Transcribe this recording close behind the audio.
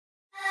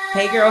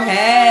Hey, girl,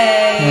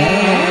 hey.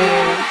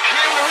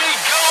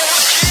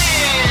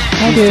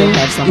 I do.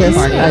 Have something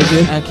party. I do.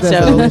 Okay.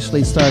 So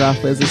initially start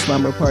off as a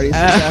slumber party.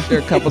 After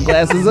a couple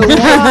glasses of wine,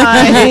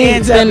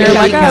 And then it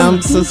like,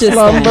 becomes a just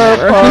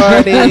slumber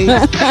party.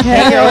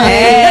 Hey, girl,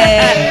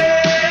 hey.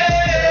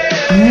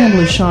 I am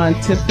LaShawn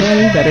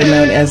Tipton, better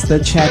known as the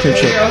Chatter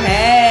Hey, Chick. girl,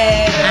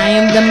 hey. I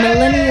am the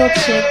millennial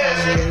chick,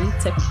 Jerry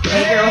Tipton.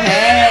 Hey, girl,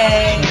 hey.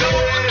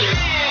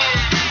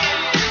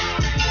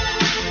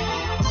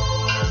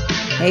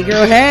 Hey,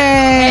 girl,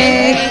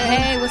 Hey, hey.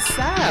 hey, what's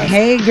up?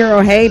 Hey, girl,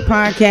 hey,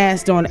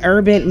 podcast on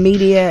Urban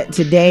Media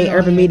Today,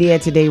 Urban Media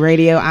Today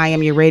Radio. I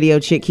am your radio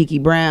chick, Kiki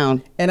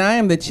Brown. And I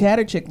am the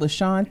Chatter Chick,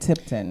 LaShawn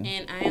Tipton.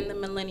 And I am the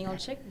millennial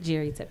chick,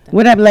 Jerry Tipton.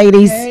 What up,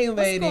 ladies? Hey,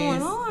 ladies. What's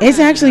going on? It's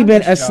actually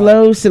been a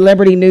slow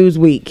celebrity news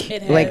week.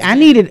 It has Like, I been.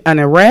 needed an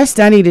arrest.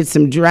 I needed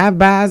some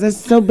drive-bys. That's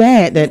so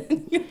bad that we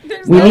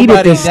Nobody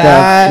needed this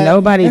died. stuff.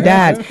 Nobody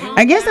died.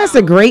 I guess that's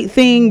a great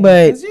thing,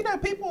 but Because you know,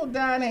 people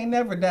dying ain't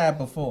never died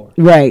before.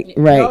 right.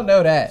 You don't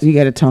know that. You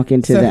got to talk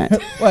into that.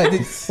 What?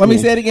 Let me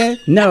say it again.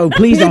 No,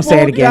 please don't say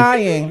it People again.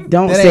 dying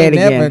Don't that say ain't it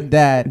again. Never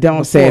died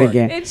Don't say it before.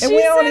 again. And And we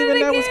don't even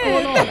know what's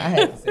going on. I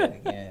had to say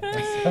it again.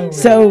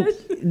 That's so So,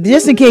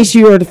 just in case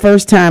you are the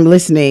first time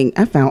listening,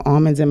 I found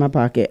almonds in my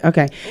pocket.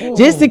 Okay,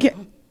 just in case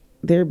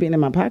they're being in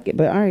my pocket,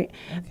 but all right.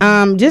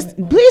 Just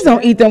please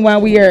don't eat them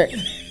while we are.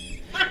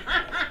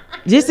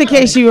 Just in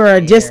case you are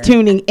just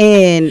tuning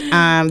in,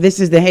 this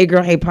is the Hey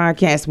Girl Hey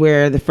podcast,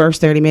 where the first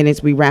 30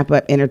 minutes we wrap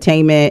up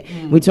entertainment,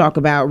 we talk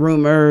about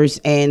rumors,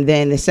 and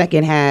then the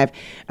second half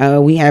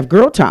we have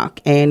girl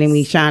talk, and then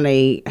we shine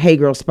a Hey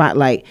Girl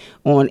spotlight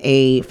on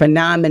a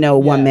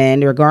phenomenal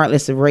woman,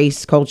 regardless of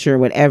race, culture,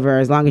 whatever.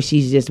 As long as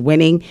she's just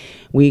winning,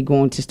 we're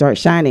going to start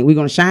shining. We're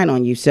going to shine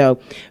on you. So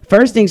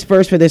first things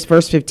first, for this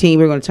first 15,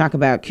 we're going to talk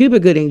about Cuba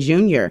Gooding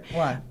Jr.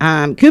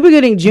 Why? Cuba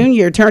Gooding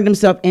Jr. turned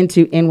himself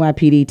into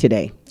NYPD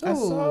today. I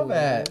saw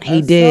that. He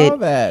I did. Saw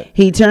that.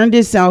 He turned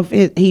himself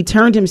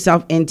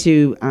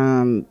into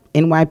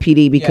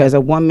NYPD because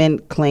a woman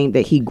claimed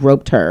that he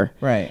groped her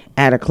Right.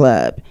 at a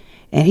club.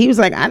 And he was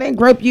like, I didn't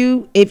grope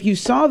you. If you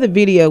saw the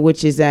video,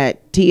 which is at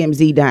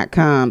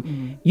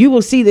TMZ.com, you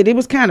will see that it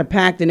was kind of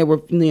packed, and there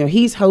were,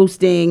 he's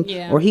hosting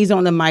or he's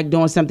on the mic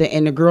doing something,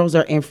 and the girls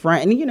are in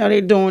front, and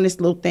they're doing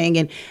this little thing,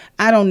 and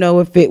I don't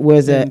know if it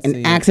was Didn't see an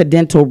it.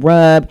 accidental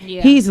rub.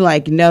 Yeah. He's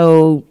like,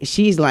 no.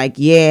 She's like,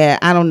 yeah.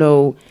 I don't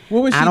know.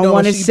 What was she I don't doing?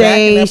 want to Was she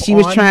backing say up she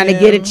was on trying to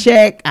get a him?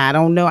 check. I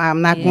don't know.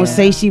 I'm not going to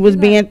say Yeah. she was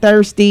being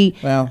thirsty.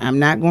 Well. I'm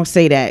not going to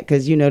say that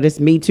because, this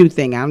Me Too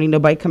thing. I don't need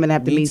nobody coming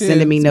after Me me, too.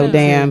 sending me no There's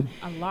damn.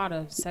 a lot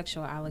of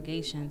sexual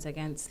allegations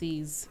against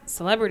these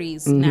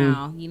celebrities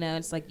Mm-hmm. now.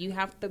 It's like you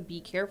have to be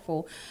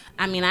careful.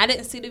 I mean, I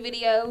didn't see the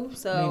video,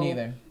 so Me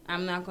neither.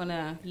 I'm not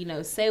gonna,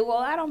 say, well,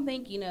 I don't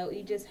think,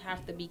 you just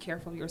have to be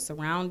careful of your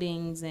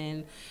surroundings,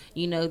 and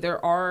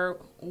there are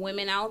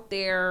women out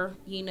there,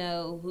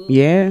 who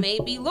may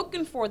be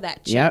looking for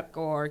that check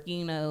or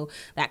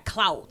that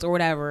clout or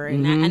whatever.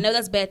 And I know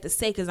that's bad to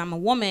say because I'm a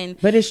woman,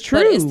 But it's true.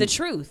 But it's the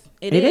truth.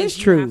 It is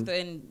true. You have to,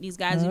 and these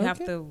guys, you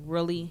have to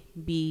really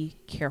be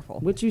careful.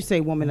 What you say,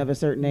 woman of a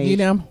certain age?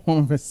 I'm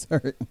of a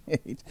certain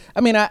age.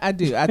 I mean, I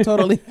do. I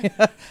totally,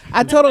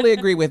 I totally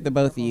agree with the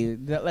both of you.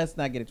 Let's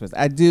not get it twisted.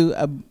 I do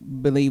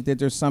believe that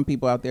there's some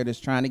people out there that's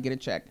trying to get a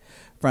check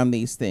from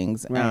these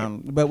things. Right.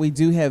 But we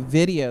do have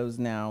videos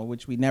now,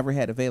 which we never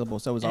had available.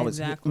 So it was always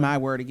Exactly. my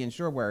word against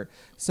your word.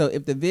 So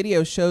if the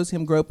video shows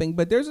him groping,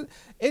 but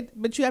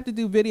but you have to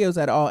do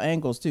videos at all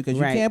angles too, because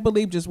Right. you can't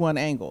believe just one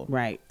angle.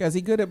 Right. Because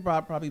he could have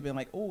probably been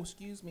like, oh,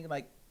 excuse me,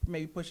 like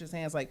maybe push his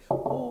hands like,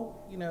 oh,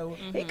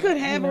 He could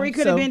have, or he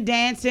could have been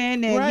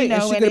dancing, and Right,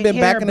 and she and could have been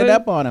hit her backing it boob.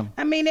 up on him.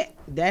 I mean,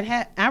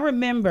 I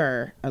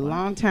remember a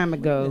long time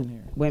ago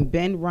when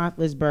Ben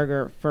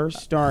Roethlisberger first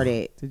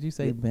started. Did you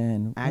say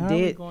Ben? I Why are we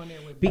did, going there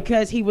with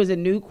because he was a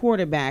new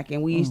quarterback,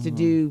 and we used to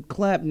do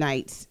club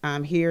nights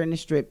here in the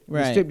strip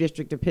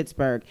district of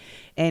Pittsburgh,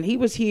 and he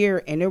was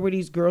here, and there were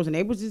these girls, and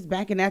they was just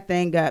backing that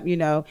thing up,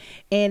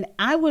 and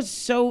I was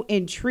so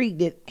intrigued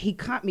that he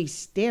caught me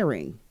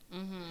staring.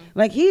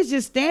 Like, he's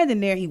just standing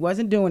there. He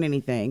wasn't doing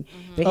anything,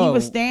 but he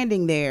was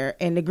standing there,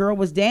 and the girl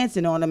was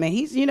dancing on him, and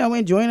he's,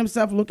 enjoying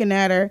himself, looking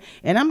at her,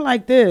 and I'm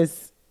like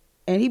this,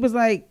 and he was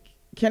like,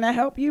 can I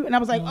help you? And I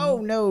was like, oh,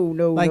 no,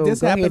 like no.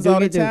 this Go happens ahead, all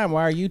do the your time.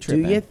 Why are you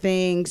tripping? Do your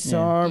thing.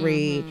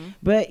 Sorry.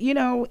 But,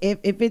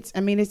 if it's,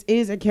 this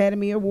is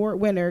Academy Award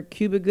winner,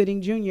 Cuba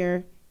Gooding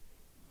Jr.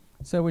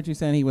 So what you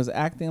saying? He was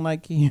acting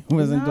like he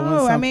wasn't doing No,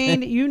 something? I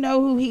mean, you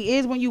know who he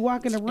is when you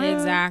walking around.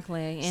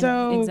 Exactly. And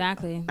So,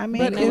 exactly. I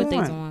mean, They know what they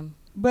come on. doing.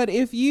 But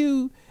if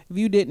you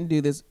didn't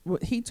do this,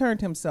 he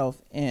turned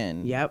himself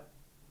in. Yep.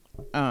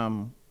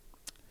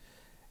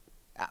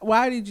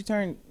 Why did you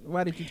turn?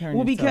 Well,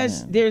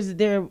 because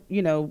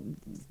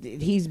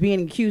he's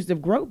being accused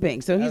of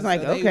groping. So he's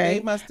like, so they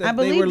okay. must have-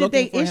 I they were believe that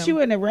they looking for issue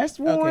him. an arrest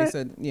warrant.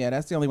 Okay, so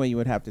that's the only way you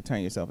would have to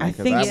turn yourself in. I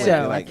 'cause think would so. be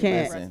I like,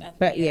 can't. listen,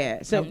 But yeah.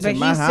 So, come but to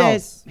my he house.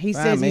 says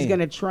Find he's me. going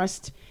to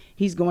trust.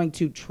 He's going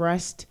to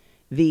trust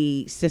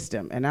the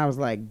system. And I was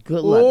like,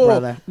 good luck,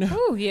 brother.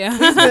 Oh, yeah.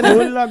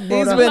 Good luck,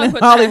 brother. He's been in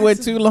Hollywood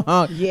too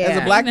long. Yeah.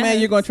 As a black man,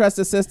 you're going to trust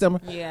the system.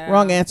 Yeah.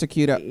 Wrong answer,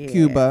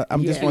 Cuba.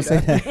 I'm just going to say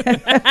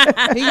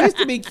that. He used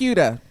to be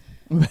Cuda,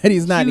 but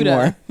he's not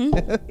anymore.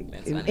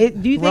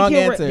 Do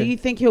you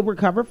think he'll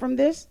recover from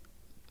this?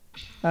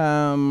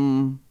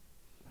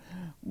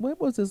 What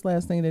was his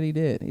last thing that he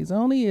did? He's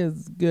only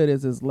as good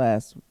as his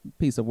last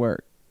piece of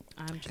work.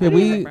 I can't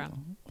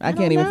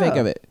even think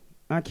of it.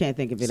 I can't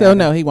think of it. So either.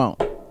 no, he won't.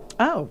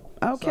 Oh,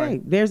 okay.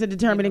 Sorry. There's a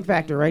determining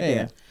factor right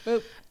there.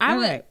 Boop.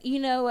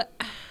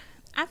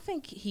 I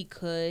think he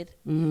could.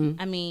 Mm-hmm.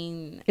 I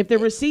mean, if the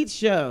receipts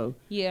show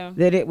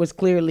that it was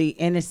clearly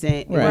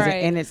innocent, it was an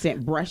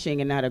innocent brushing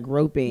and not a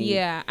groping.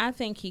 Yeah, I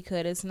think he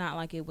could. It's not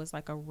like it was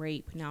like a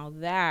rape. Now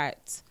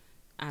that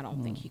I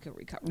don't think he could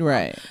recover.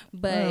 Right.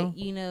 But,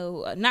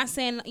 not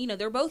saying,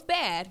 they're both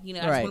bad. I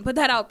just want to put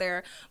that out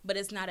there. But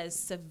it's not as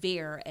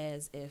severe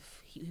as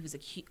if he was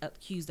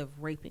accused of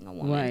raping a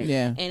woman. Right.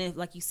 Yeah. And if,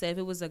 like you said, if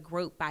it was a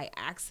grope by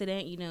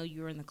accident,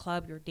 you're in the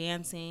club, you're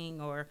dancing,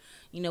 or,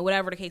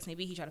 whatever the case may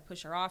be, he tried to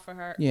push her off of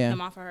her,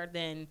 him off of her,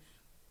 then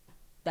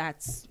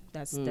that's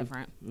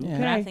different. Yeah.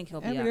 But I think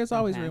he'll be There's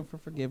always room for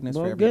forgiveness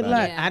for good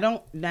everybody. luck. Yeah. I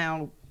don't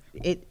now.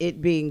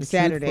 It being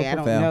Saturday, I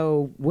don't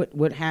know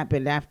what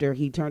happened after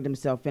he turned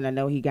himself in. I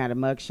know he got a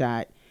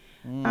mugshot.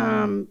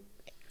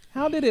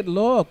 How did it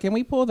look? Can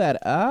we pull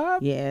that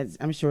up? Yeah,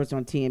 I'm sure it's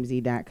on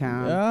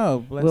TMZ.com.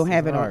 Oh, bless we'll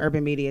have his it on heart.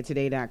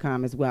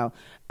 UrbanMediaToday.com as well.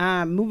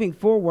 Moving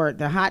forward,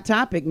 the hot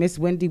topic, Miss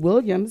Wendy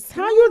Williams.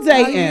 How you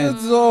dating?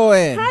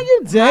 How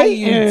you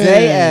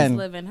doing? She's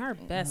living her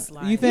best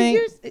life. You think?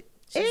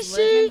 Is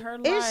she?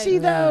 Is she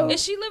though?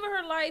 Is she living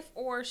her life,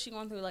 or is she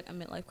going through like a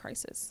midlife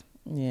crisis?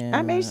 Yeah.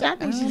 I mean, I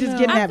think she's just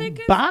getting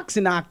that box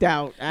knocked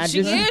out. Because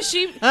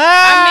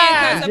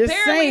apparently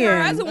saying.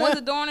 her husband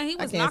wasn't doing it. He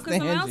was knocking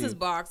someone else's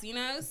box, So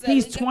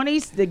he's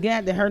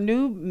 20s. Her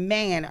new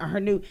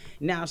man,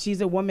 now she's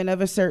a woman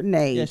of a certain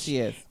age. Yes, she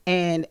is.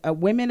 And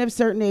women of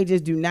certain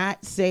ages do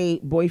not say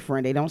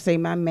boyfriend. They don't say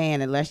my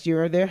man unless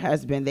you're their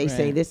husband. They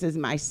say, this is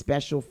my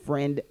special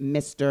friend,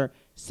 Mr.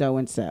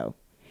 So-and-so.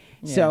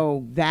 Yeah.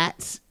 So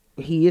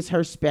he is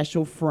her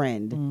special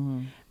friend.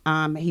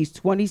 Mm-hmm. He's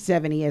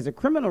 27. He has a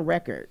criminal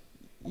record.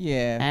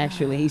 Yeah.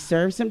 Actually, he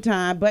served some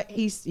time, but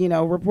he's,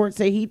 reports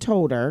say he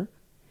told her,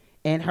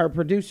 and her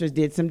producers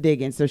did some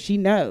digging. So she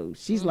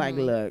knows. She's like,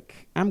 look,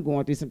 I'm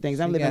going through some things.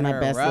 I'm living my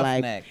best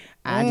life. Neck.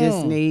 I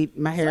just need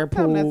my hair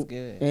pulled. That's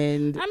good.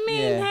 And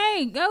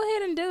hey, go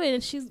ahead and do it.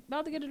 And she's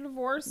about to get a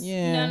divorce.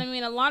 Yeah. You know what I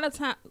mean? A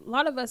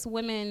lot of us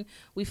women,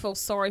 we feel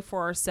sorry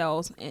for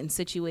ourselves in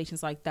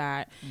situations like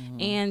that.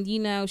 Mm-hmm.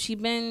 And, she's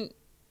been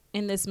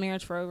in this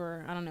marriage for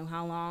over, I don't know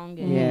how long.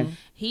 And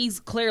he's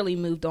clearly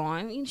moved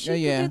on. And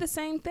she can do the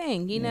same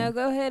thing.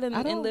 Go ahead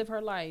and live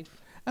her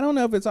life. I don't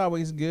know if it's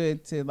always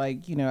good to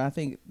I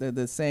think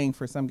the saying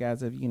for some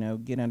guys of,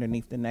 get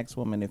underneath the next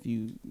woman if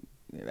you,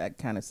 that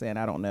kind of saying,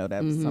 I don't know,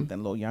 that was something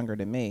a little younger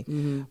than me.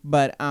 Mm-hmm.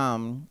 But I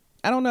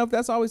don't know if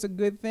that's always a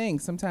good thing.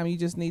 Sometimes you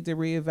just need to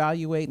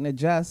reevaluate and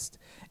adjust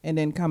and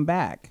then come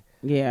back.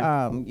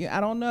 Yeah.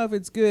 I don't know if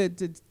it's good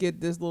to get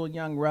this little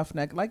young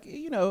roughneck,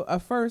 a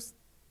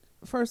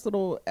first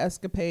little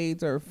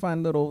escapades or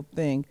fun little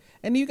thing,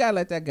 and you gotta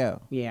let that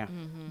go. Yeah.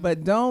 Mm-hmm.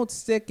 But don't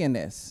stick in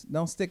this. Yeah.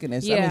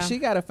 I mean, she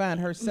gotta find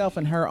herself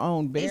in her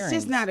own bearings. It's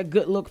just not a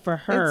good look for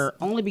her,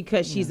 only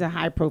because she's a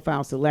high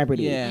profile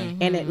celebrity. Yeah.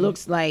 Mm-hmm. And it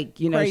looks like,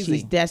 Crazy.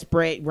 She's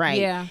desperate. Right.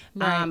 Yeah.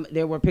 Right.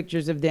 There were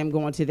pictures of them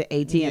going to the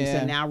ATM.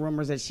 So now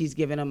rumors that she's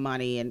giving them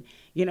money, and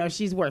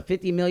she's worth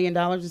 $50 million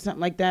or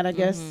something like that, I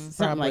guess.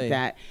 Something like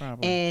that.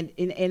 Probably.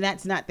 And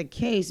that's not the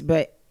case,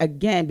 but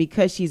again,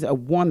 because she's a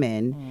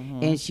woman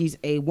and she's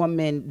a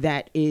woman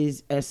that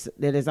is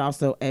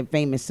also a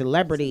famous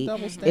celebrity,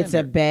 it's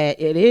a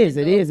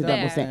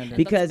double standard.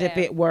 Because if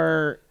it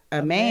were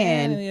a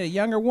man, a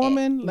younger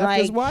woman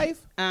left his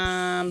wife,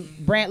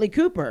 Bradley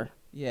Cooper.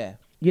 Yeah.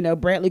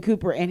 Bradley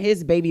Cooper and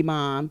his baby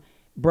mom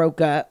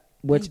broke up,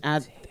 which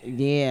I'm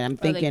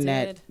thinking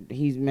that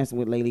he's messing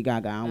with Lady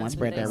Gaga. I don't want to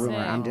spread that rumor.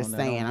 I'm just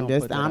saying. I'm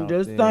just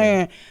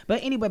saying.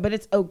 But anyway, but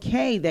it's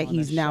okay that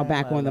he's now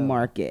back on the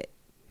market.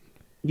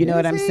 You know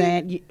what I'm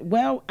saying?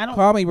 Well, I don't.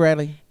 Call me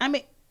Bradley. I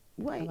mean,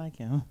 wait. I like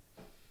him.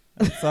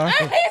 I'm sorry.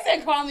 He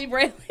said, "Call me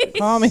Bradley."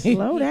 Call me.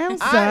 Slow down,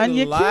 son.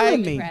 You're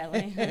killing me.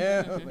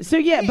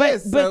 So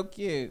but so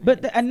cute.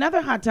 But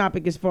another hot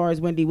topic as far as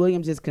Wendy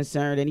Williams is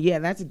concerned,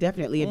 and that's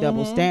definitely a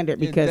double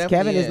standard because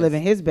Kevin is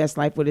living his best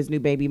life with his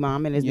new baby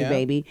mom and his new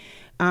baby.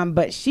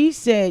 But she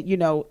said,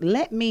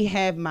 let me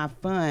have my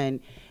fun.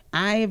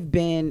 I have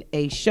been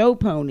a show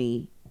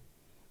pony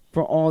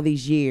for all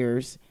these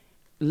years.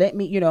 Let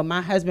me,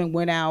 my husband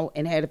went out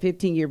and had a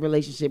 15-year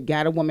relationship,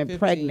 got a woman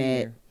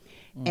pregnant,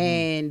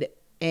 and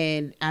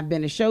I've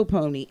been a show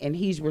pony. And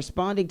he's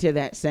responding to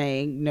that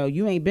saying, no,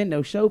 you ain't been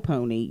no show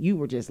pony. You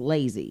were just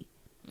lazy.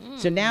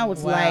 So now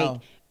it's like,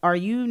 are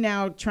you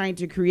now trying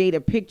to create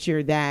a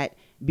picture that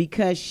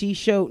because she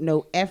showed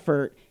no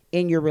effort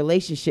in your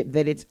relationship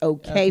that it's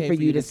okay for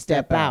you to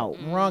step out?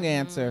 Wrong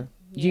answer.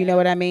 Do you know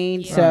what I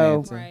mean? Yeah.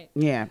 So, Right.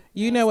 yeah.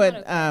 You know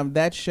what?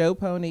 That show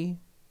pony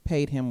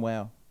paid him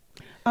well.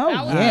 Oh,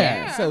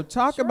 yeah. So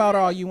talk about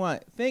all you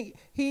want.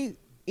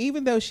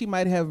 Even though she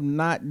might have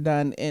not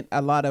done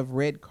a lot of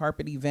red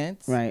carpet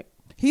events, Right.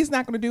 he's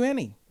not going to do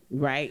any.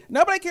 Right.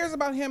 Nobody cares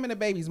about him and the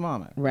baby's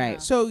mama.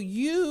 Right. So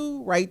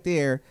you right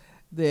there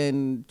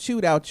then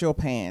chewed out your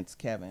pants,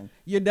 Kevin.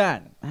 You're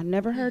done. I've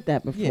never heard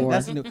that before. Yeah,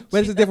 that's new. But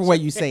it's a different way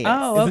you say it.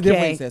 Oh, it's a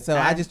different way okay. you say it. So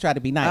I just try to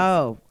be nice.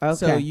 Oh, okay.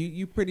 So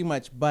you pretty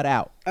much butt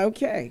out.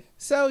 Okay.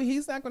 So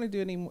he's not going to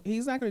do any.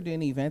 He's not going to do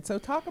any events. So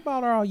talk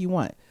about her all you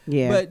want.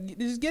 Yeah. But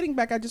just getting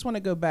back, I just want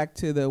to go back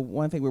to the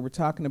one thing we were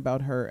talking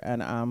about her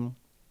and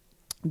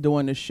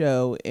doing the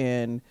show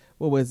and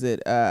what was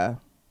it? The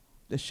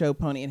show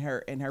pony and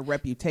her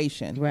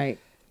reputation. Right.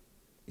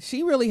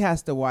 She really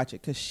has to watch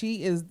it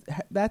because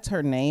that's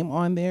her name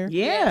on there.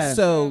 Yeah.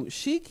 So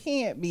she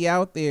can't be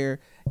out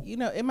there. You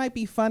know, it might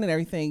be fun and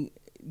everything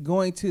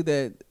going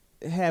to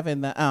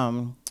having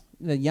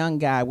the young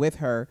guy with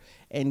her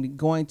and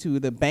going to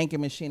the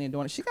banking machine and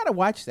doing it. She got to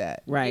watch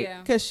that. Right.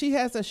 Yeah. Because she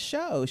has a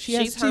show. She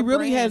She's her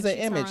really brand. has an She's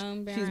her image.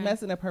 own She's brand.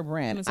 messing up her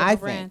brand. Messing up I her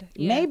think. brand.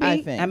 Yeah. Maybe.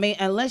 I think. I mean,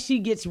 unless she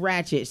gets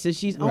ratchet. So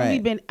she's only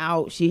Right. been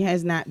out. She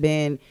has not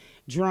been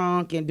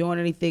drunk and doing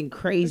anything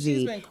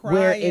crazy been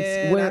where crying.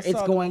 it's I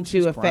saw the going one to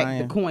she's affect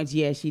crying. the coins.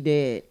 Yeah, she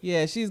did.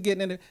 Yeah, she's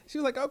getting in it. She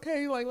was like,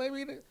 okay, like let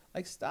me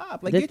like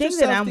stop. Like The get thing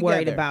yourself that I'm worried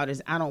together. about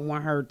is I don't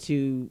want her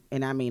to,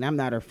 and I mean I'm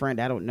not her friend.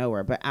 I don't know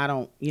her, but I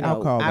don't,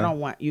 I'll call I her. don't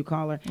want you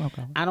call her.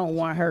 Okay. I don't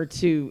want her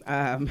to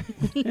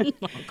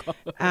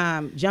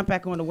jump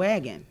back on the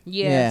wagon.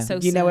 Yeah. So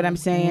You know what I'm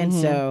soon.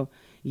 saying? So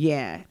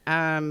yeah,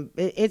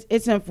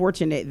 it's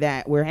unfortunate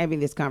that we're having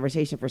this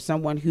conversation for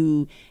someone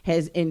who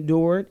has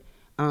endured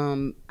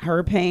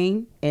her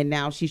pain, and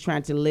now she's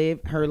trying to live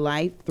her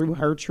life through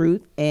her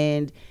truth,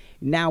 and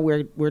now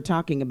we're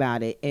talking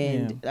about it.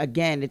 And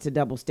again, it's a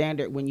double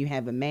standard when you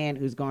have a man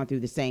who's gone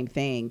through the same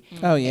thing.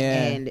 Oh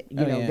yeah. And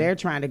they're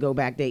trying to go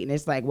back dating.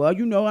 It's like, well,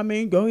 I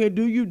mean, go ahead,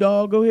 do you,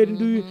 dog. Go ahead and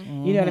do you.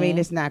 You know what I mean?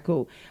 It's not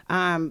cool.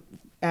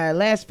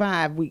 Last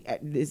five,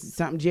 this is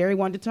something Jerry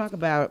wanted to talk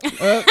about.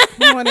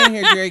 Come on in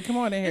here, Jerry. Come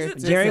on in here.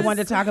 Jerry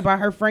wanted to talk about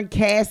her friend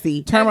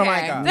Cassie. Turn my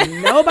Okay. mic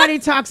off. Nobody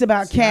talks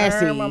about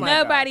Cassie. my mic.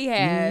 Nobody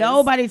has.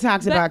 Nobody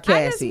talks But about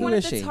I just Cassie. wanted Who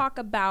is to she? talk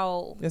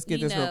about. Let's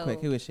get this real quick.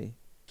 Who is she?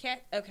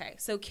 Okay,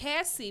 so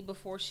Cassie,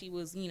 before she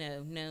was,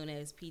 known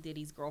as P.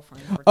 Diddy's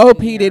girlfriend. For Oh,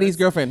 10 P. years, Diddy's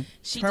girlfriend.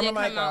 She Turn did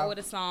my come mic out off. with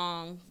a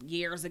song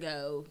years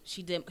ago.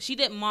 She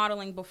did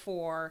modeling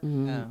before. Oh.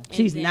 and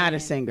She's not a then-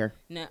 singer.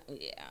 No,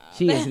 yeah.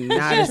 She is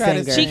not a tried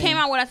to singer. She came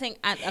out with I think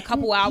a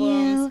couple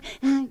albums.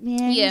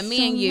 Yeah,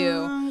 Me and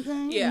You.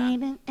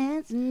 Yeah.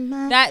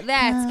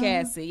 That's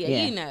Cassie. Yeah,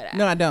 Yeah. you know that.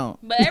 No, I don't.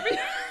 But every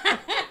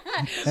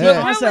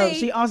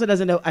She also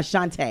doesn't know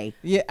Ashante.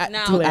 Yeah,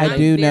 no, I I'm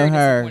do know very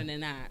her. disappointed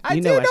in that. I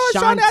You do know know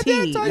Ashanti, I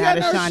did tell you not I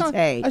know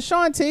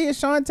Ashante.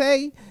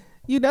 Ashante.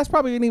 That's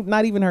probably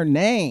not even her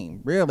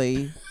name,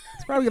 really.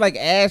 It's probably like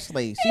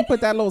Ashley. She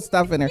put that little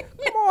stuff in her.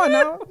 Come on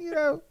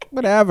now,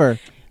 whatever.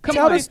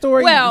 Tell the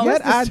story. Well,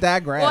 yet I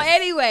digress. Well,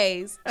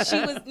 anyways, she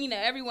was,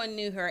 everyone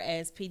knew her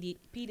as P.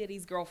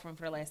 Diddy's girlfriend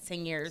for the last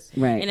 10 years.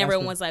 Right. And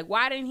everyone was like,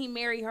 why didn't he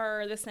marry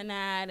her, this and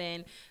that?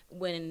 And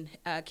when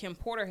Kim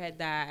Porter had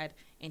died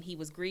and he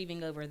was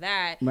grieving over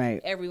that, Right.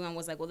 everyone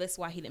was like, well, this is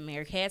why he didn't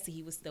marry Cassie.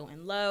 He was still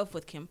in love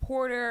with Kim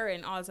Porter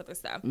and all this other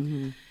stuff.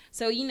 Mm-hmm.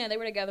 So, they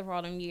were together for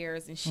all them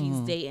years, and she's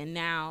dating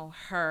now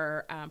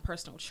her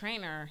personal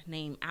trainer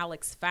named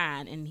Alex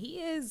Fine, and he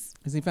is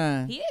Is he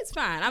fine? he is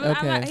fine. I'm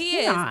Okay. he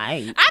is. All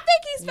right. I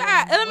think he's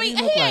fine. I mean, he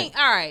he look ain't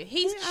all right.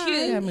 He's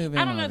cute. yeah, move in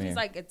I don't know over if he's here.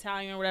 like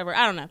Italian or whatever.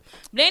 I don't know.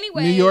 But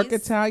anyway, New York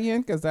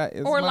Italian, because that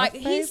is or my like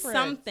favorite. he's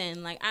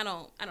something like I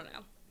don't know.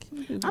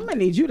 I'm gonna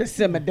need you to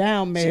simmer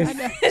down,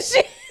 miss.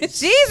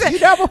 She's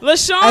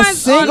LaShawn's A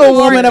single on the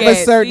woman of a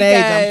market certain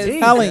age. I'm because-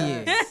 telling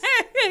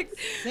you,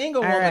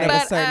 single woman right. of a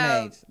But,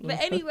 certain age. but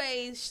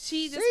anyways,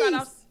 she just found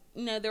out.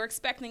 They're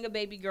expecting a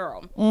baby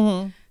girl.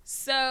 Mm-hmm.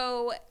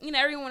 So,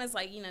 everyone is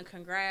like,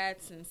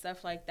 congrats and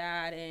stuff like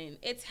that. And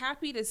it's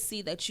happy to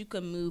see that you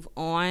can move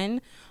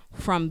on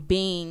from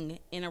being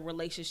in a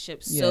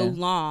relationship so Yeah.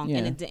 long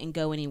and Yeah. it didn't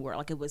go anywhere.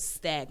 Like it was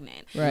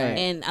stagnant. Right.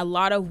 And a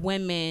lot of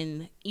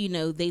women,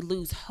 they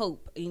lose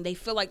hope and they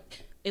feel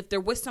like if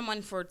they're with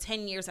someone for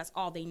 10 years, that's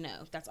all they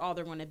know. That's all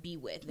they're going to be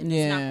with. And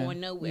it's not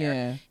going nowhere.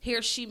 Yeah.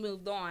 Here she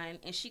moved on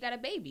and she got a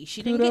baby.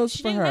 She Kudos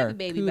didn't for have her. a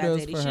baby by Kudos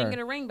Diddy. for She her. didn't get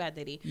a ring by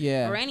Diddy.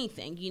 Yeah. Or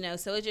anything,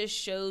 So it just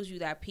shows you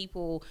that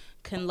people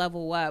can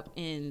level up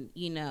in,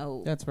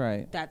 That's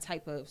right. that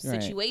type of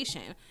Right.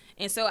 situation.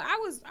 And so I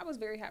was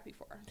very happy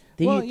for her.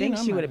 Do Well, you think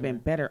I'm she not would have been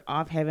better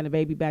off having a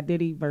baby by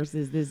Diddy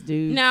versus this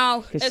dude?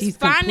 Now, 'Cause as she's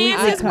completely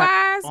finances cut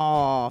wise,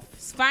 off.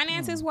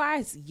 finances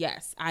wise,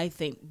 yes, I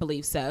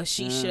believe so.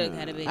 She should have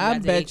had a baby. I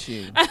bet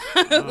you.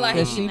 Like,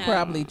 Because she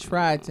probably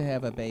tried to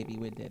have a baby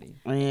with Diddy.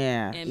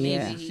 Yeah. And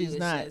maybe She's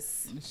not.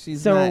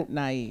 She's So, not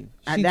naive.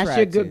 She that's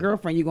your good to.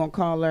 girlfriend. You gonna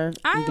call her?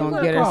 I'm You gonna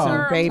gonna get her call some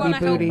her. baby I'm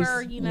gonna booties?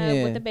 help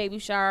her, with the baby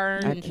shower.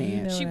 I And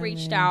can't. She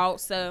reached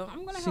out, so I'm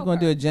gonna help her. She's gonna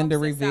do a gender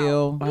Help sis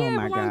reveal. out. Oh Yeah,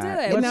 my we're gonna God!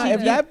 do it. Well, Now, she-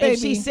 if that if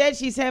she baby- said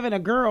she's having a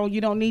girl,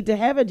 you don't need to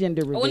have a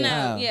gender reveal. Well,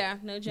 no, Oh.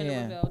 no gender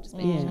Yeah. reveal. Just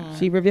baby Yeah, shower.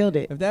 she revealed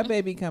it. If that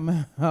baby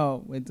come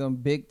out with some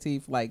big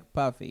teeth like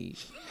Puffy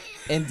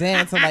and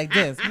dancing like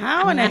this,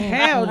 How in the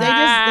hell they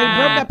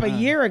broke up a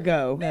year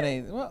ago? that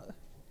ain't well.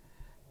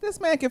 This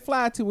man can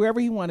fly to wherever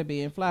he want to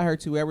be and fly her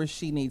to wherever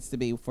she needs to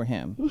be for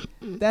him.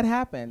 That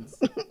happens.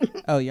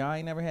 Oh, y'all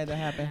ain't never had that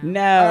happen?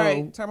 No, All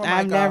right, turn my mic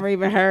I've never off.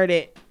 even heard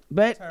it.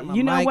 But Turn my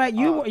you know mic what?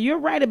 off. You're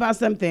right about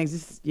some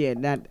things. I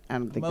don't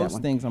think that Most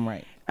one. things I'm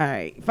right. All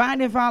right.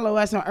 Find and follow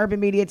us on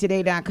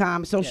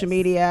urbanmediatoday.com, social Yes.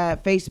 media,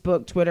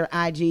 Facebook, Twitter,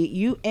 IG,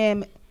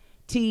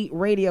 UMT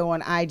Radio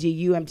on IG,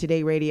 UM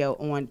Today Radio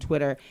on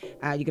Twitter.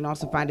 You can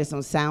also find us on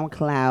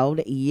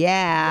SoundCloud.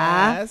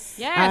 Yeah. Yes.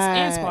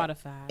 Yes, and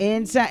Spotify.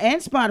 And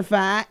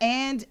Spotify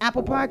and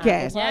Apple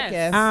Podcasts.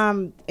 Yes.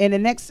 In the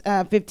next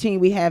 15,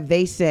 we have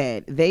They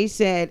Said. They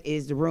Said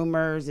is the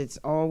rumors. It's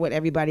all what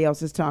everybody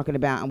else is talking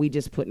about, and we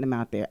just putting them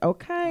out there.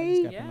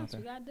 Okay. Yes,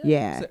 we got to.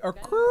 Yeah. Or-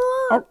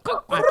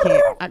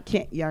 I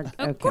can't. Y'all,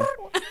 okay.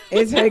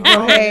 It's Hey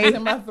Girl Hey, It's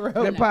in my throat.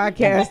 the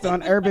podcast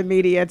on Urban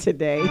Media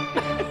Today.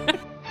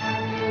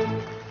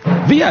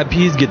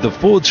 VIPs get the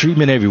full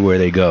treatment everywhere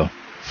they go.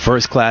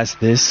 First class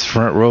this,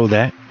 front row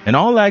that, and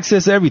all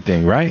access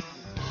everything, right?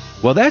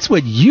 Well, that's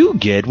what you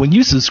get when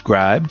you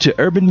subscribe to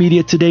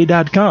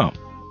UrbanMediaToday.com.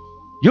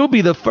 You'll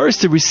be the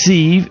first to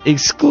receive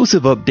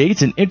exclusive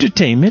updates in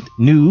entertainment,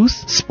 news,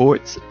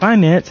 sports,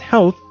 finance,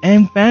 health,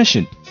 and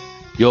fashion.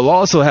 You'll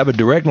also have a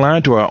direct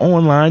line to our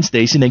online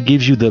station that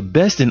gives you the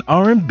best in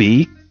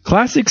R&B,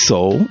 classic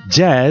soul,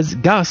 jazz,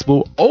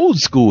 gospel, old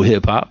school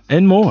hip hop,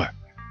 and more.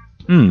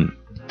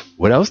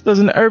 What else does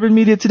an Urban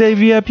Media Today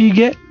VIP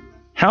get?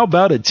 How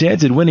about a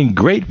chance at winning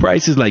great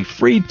prices like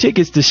free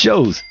tickets to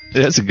shows?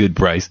 That's a good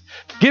price.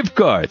 Gift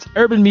cards,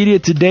 Urban Media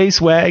Today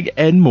swag,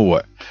 and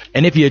more.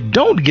 And if you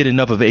don't get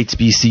enough of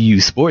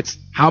HBCU sports,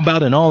 how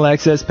about an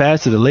all-access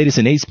pass to the latest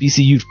in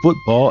HBCU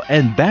football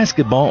and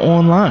basketball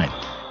online?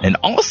 And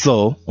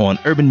also on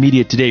Urban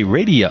Media Today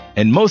Radio.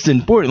 And most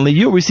importantly,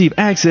 you'll receive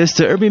access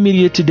to Urban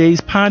Media Today's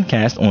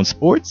podcast on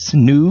sports,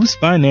 news,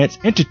 finance,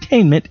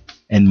 entertainment,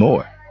 and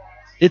more.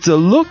 It's a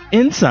look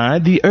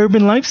inside the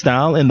urban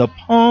lifestyle in the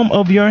palm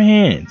of your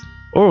hands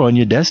or on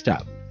your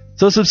desktop.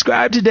 So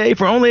subscribe today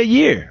for only a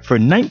year for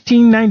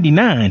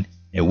 $19.99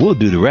 and we'll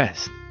do the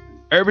rest.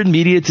 Urban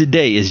Media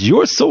Today is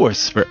your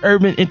source for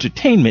urban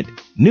entertainment,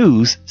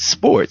 news,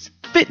 sports,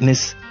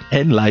 fitness,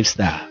 and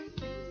lifestyle.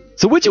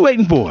 So what you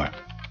waiting for?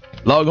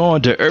 Log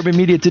on to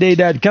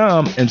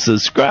urbanmediatoday.com and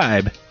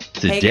subscribe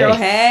today. Hey Girl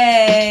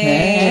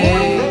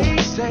Hey.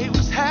 We say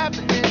what's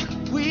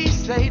happening. We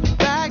say the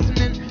facts and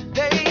then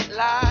they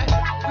lie.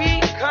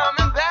 We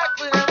coming back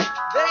for them.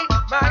 They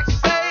might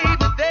say,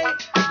 but they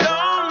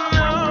don't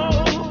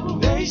know.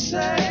 They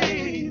say.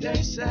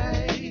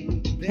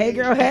 Hey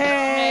Girl Hey.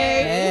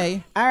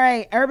 Hey. All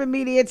right,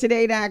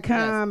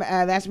 urbanmediatoday.com.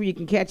 That's where you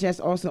can catch us.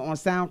 Also on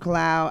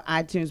SoundCloud,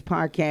 iTunes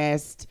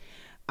Podcast,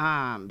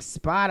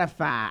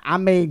 Spotify. I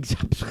mean,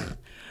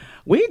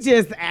 we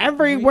just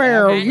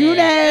everywhere. You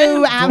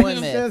know, I'm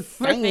Doing this. just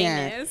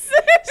saying.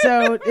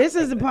 So this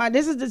is the part.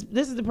 This is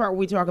the part where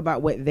we talk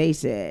about what they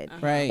said.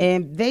 Right.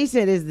 And they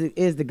said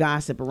is the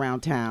gossip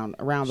around town,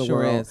 around the Sure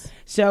world. is.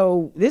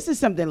 So this is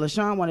something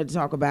LaShawn wanted to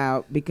talk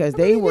about because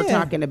they were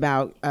talking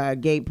about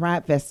gay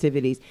pride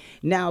festivities.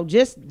 Now,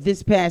 just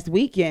this past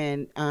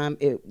weekend,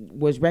 it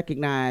was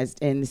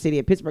recognized in the city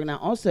of Pittsburgh. Now,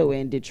 also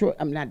in Detroit.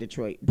 Not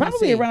Detroit.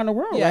 Probably DC. around the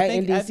world, Yeah, right? I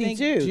think, In I DC think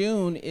too.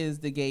 June is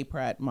the Gay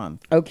Pride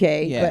Month.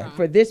 Okay, Yeah. but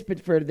for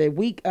the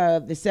week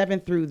of the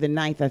 7th through the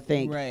 9th, I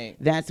think, Right.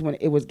 that's when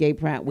it was Gay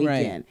Pride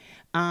weekend.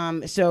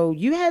 So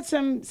you had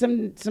some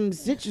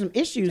issues or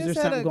Just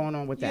had something going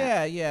on with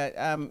that.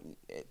 Yeah.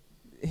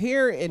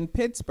 Here in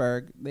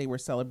Pittsburgh, they were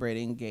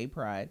celebrating Gay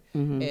Pride,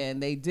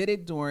 and they did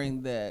it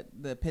during the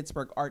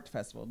Pittsburgh Art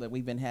Festival that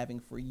we've been having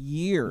for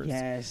years.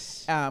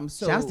 Yes. So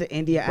Shouts to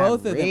India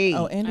both Irie. of them.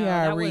 Oh, India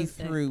that Irie was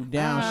threw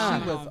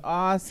down. She was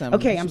awesome.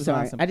 Okay, She I'm was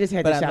sorry. awesome. I just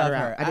had But to shout love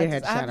her out. I did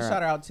have to shout her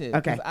shout her out. out too.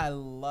 Okay. 'Cause I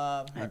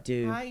love her. I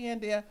do. Hi,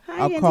 India. Hi,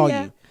 I'll call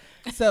India.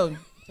 you. So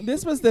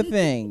this was the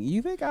thing.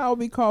 You think I'll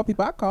be call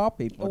people? I call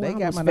people. Oh, They I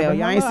got my almost fell.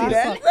 number. Y'all ain't see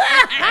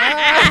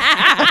that?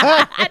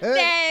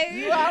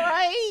 You all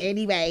right?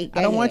 Anyway,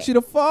 I don't want you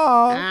to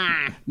fall.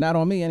 Ah. Not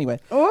on me anyway.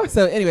 Oh.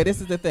 So anyway,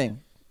 this is the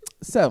thing.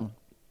 So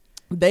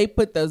they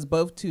put those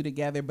both two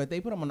together, but they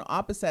put them on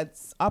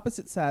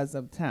opposite sides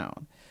of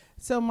town.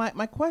 So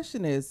my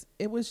question is,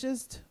 it was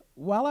just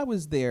while I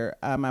was there,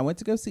 I went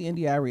to go see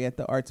India Irie at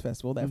the Arts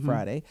Festival that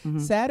Friday.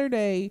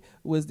 Saturday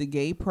was the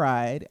Gay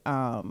Pride.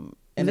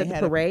 And Was it they the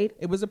had parade?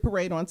 It was a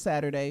parade on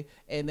Saturday,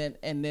 and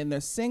then the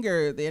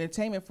singer, the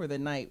entertainment for the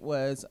night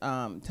was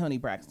Tony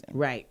Braxton.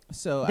 Right.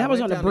 So That I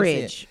was went on the down to see it.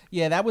 bridge.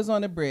 Yeah, that was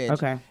on the bridge.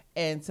 Okay.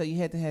 And so you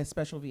had to have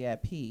special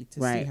VIP to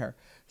see her.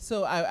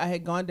 So I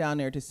had gone down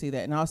there to see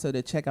that, and also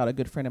to check out a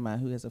good friend of mine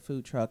who has a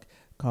food truck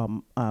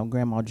called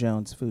Grandma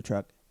Jones Food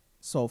Truck,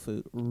 soul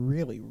food,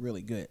 really,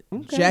 really good.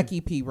 Okay. Jackie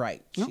P.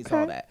 Wright, she's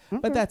all that,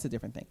 but that's a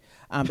different thing.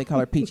 They call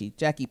her Peachy,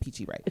 Jackie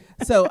Peachy Wright.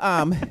 So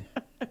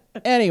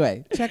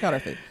anyway, check out her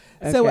food.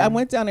 Okay. So I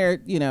went down there,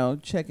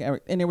 check out,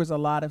 and there was a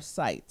lot of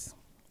sites.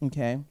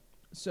 Okay,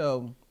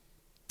 so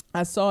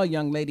I saw a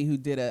young lady who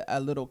did a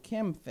Little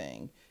Kim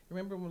thing.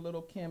 Remember when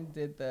Little Kim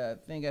did the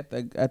thing at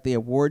the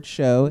award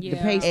show? Yeah. The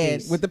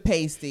pasties. With the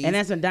pasties. And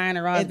that's when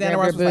Diana Ross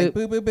was like,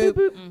 boo, boo, boo.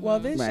 Mm-hmm. Well,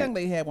 this young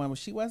lady had one where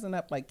she wasn't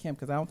up like Kim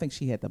because I don't think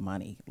she had the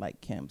money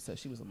like Kim. So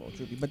she was a little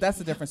droopy. But that's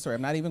a different story.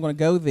 I'm not even going to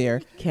go there.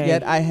 Okay.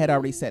 Yet I had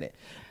already said it.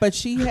 But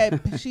she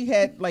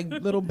had like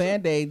little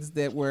Band-Aids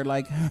that were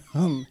like,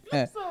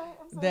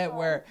 that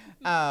were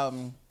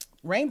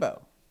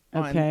rainbow.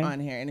 On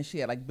here, and then she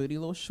had like booty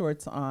little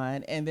shorts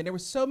on, and then there were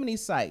so many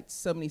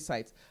sites.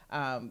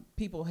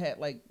 People had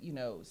like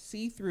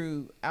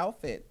see-through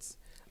outfits,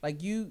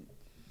 like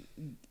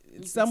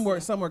some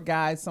were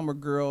guys, some were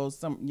girls,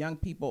 some young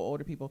people,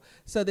 older people.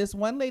 So this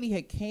one lady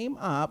had came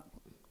up,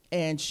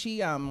 and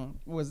she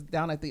was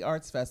down at the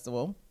arts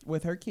festival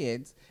with her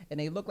kids, and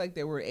they looked like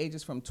they were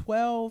ages from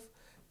 12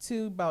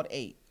 to about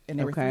 8, and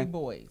there were 3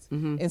 boys.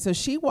 Mm-hmm. And so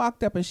she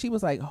walked up, and she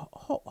was like,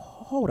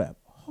 hold up.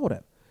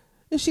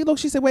 And she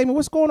said, wait a minute,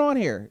 what's going on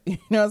here?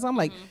 So I'm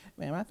like,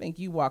 man, I think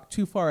you walked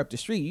too far up the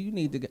street. You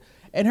need to go.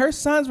 And her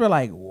sons were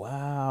like,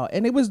 wow.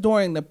 And it was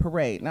during the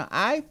parade. Now,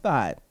 I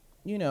thought,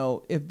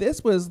 if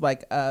this was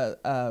like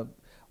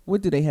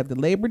what do they have? The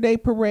Labor Day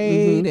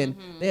parade, and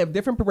they have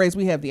different parades.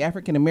 We have the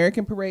African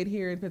American parade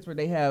here in Pittsburgh.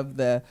 They have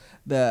the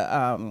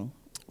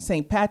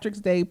St. Patrick's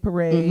Day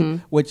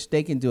parade, which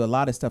they can do a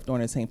lot of stuff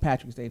during the St.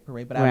 Patrick's Day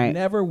parade. But I've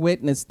never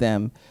witnessed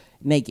them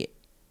naked,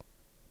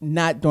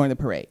 not during the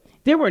parade.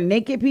 There were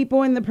naked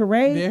people in the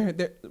parade?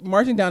 They're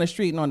marching down the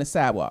street and on the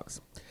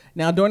sidewalks.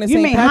 Now, during the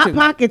St. Patrick's...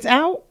 Hot Pockets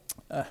out?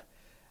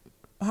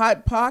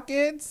 Hot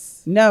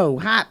Pockets? No,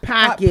 Hot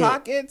Pocket. Hot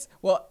Pockets?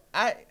 Well,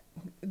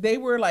 they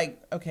were like,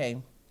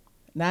 okay,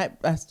 not...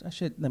 I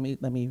should... Let me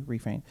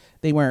reframe.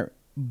 They weren't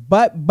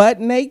butt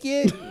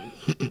naked...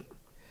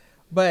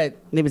 But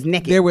it was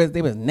naked. They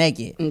was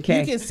naked. Okay.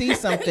 You can see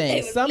some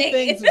things. Some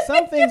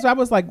things I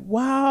was like,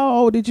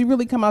 wow, did you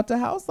really come out the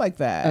house like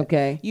that?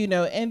 Okay.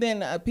 And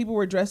then people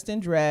were dressed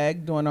in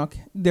drag, doing all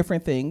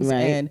different things.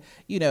 Right. And,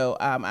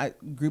 a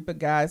group of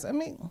guys, I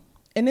mean,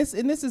 and this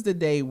is the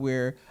day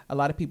where a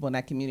lot of people in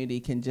that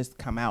community can just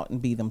come out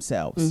and be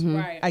themselves. Mm-hmm.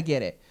 Right. I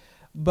get it.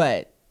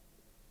 But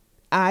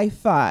I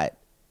thought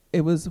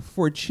it was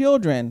for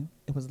children,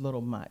 it was a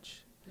little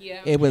much.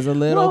 Yeah. It was a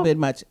little bit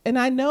much. And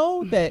I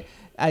know that,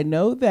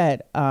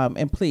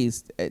 and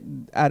please,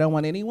 I don't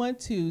want anyone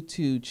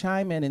to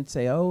chime in and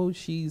say, oh,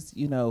 she's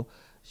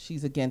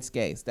against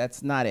gays.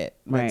 That's not it.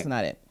 Right. That's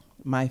not it.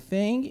 My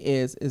thing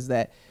is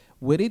that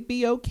would it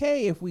be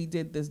okay if we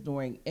did this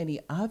during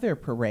any other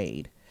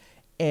parade?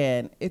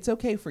 And it's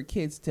okay for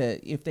kids to,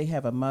 if they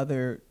have a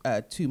mother,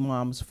 2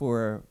 moms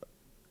for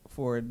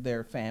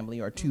their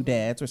family, or 2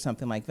 dads or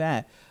something like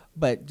that.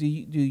 But do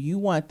you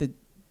want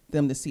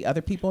them to see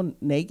other people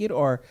naked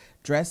or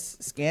dress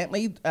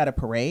scantily at a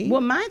parade? Well,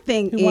 my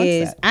thing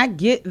is, I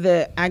get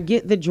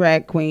the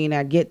drag queen,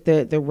 I get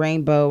the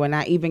rainbow, and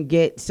I even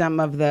get some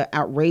of the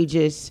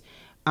outrageous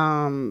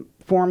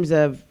forms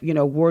of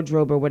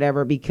wardrobe or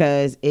whatever,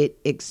 because it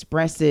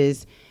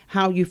expresses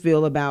how you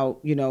feel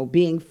about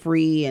being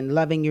free and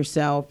loving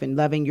yourself and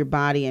loving your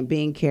body and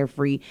being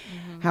carefree.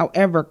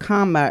 However,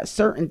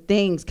 certain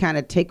things kind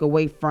of take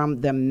away from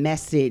the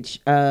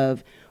message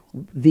of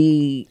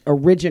the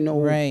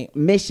original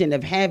mission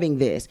of having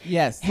this.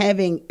 Yes.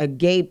 Having a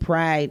gay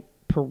pride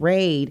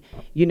parade,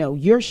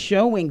 you're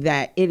showing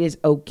that it is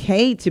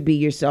okay to be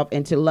yourself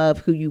and to love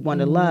who you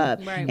want to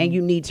love. Right. And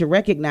you need to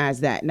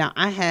recognize that. Now,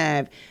 I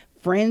have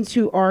friends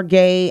who are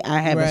gay. I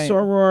have a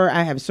soror.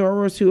 I have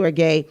sorors who are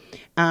gay.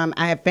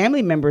 I have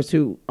family members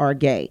who are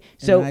gay.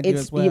 So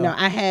it's,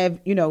 I have,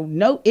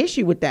 no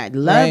issue with that.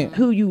 Love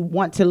who you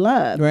want to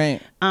love.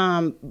 Right.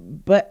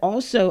 But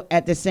also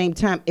at the same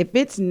time, if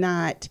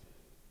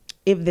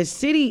the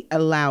city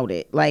allowed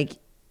it, like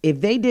if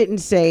they didn't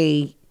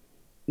say,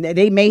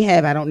 they may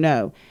have, I don't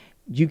know,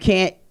 you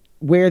can't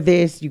wear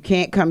this, you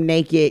can't come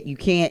naked, you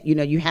can't,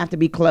 you have to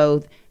be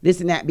clothed,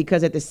 this and that,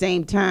 because at the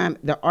same time,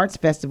 the Arts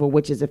Festival,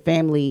 which is a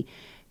family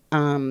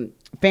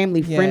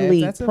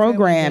friendly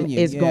program,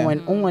 is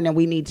going on, and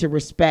we need to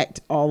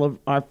respect all of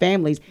our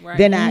families. Right.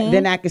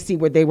 Then I could see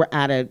where they were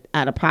out of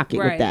pocket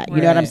with that. You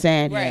know what I'm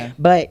saying? Right.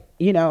 But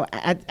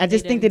I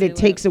just think that it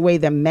takes away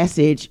the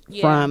message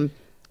from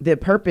the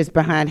purpose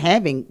behind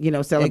having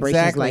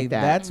celebrations like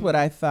that. That's what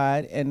I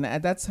thought, and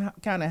that's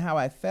kind of how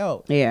I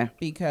felt. Yeah.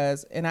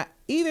 Because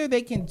either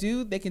they can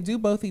do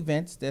both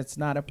events. That's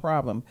not a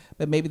problem,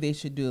 but maybe they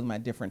should do them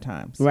at different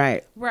times.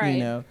 Right.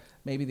 Right.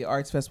 maybe the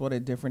arts festival at a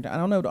different. I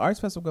don't know. The arts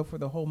festival go for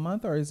the whole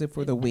month or is it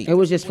for the week? It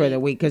was just for the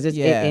week because it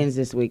ends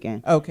this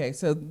weekend. Okay,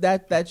 so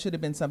that should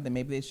have been something.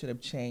 Maybe they should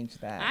have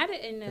changed that. I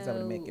didn't know. Because that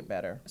would make it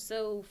better.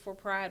 So for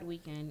Pride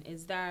weekend,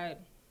 is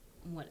that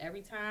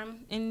every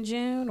time in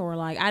June or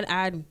like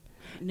I knew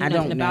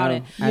nothing about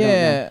it?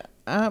 Yeah.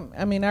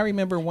 I mean, I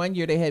remember one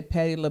year they had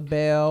Patti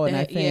LaBelle, and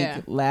I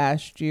think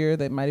last year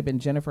that might have been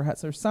Jennifer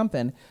Hudson or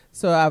something.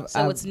 So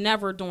it's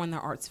never during the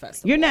arts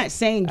festival. You're not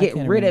saying get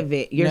rid of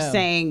it. You're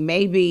saying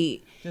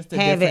maybe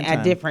have it at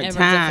a different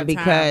time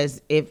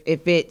because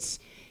if it's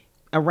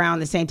around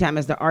the same time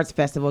as the arts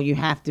festival, you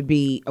have to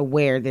be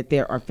aware that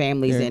there are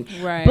families in.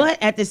 Right.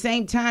 But at the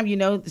same time,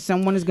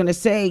 someone is going to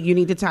say you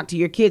need to talk to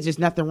your kids. There's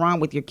nothing wrong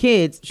with your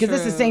kids because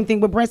it's the same thing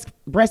with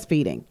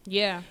breastfeeding.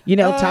 Yeah.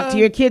 Talk to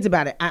your kids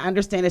about it. I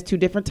understand it's two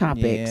different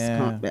topics.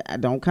 Yeah.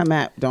 Don't come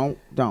at don't.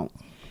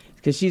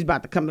 Because she's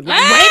about to come like,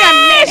 wait a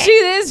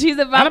minute. She's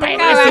about to come.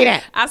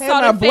 I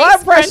saw my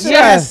blood pressure.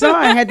 Yeah, I saw.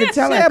 I had to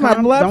tell her.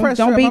 My blood pressure.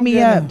 Don't beat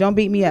me up. Don't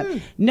beat me up.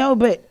 No,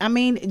 but I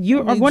mean, you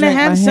are going to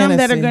have some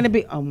that are going to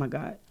be. Oh my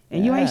God!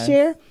 And you ain't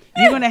share.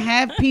 You're going to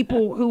have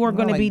people who are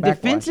going to be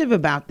defensive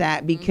about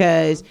that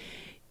because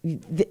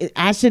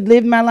I should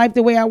live my life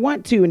the way I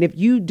want to. And if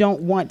you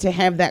don't want to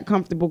have that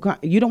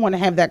you don't want to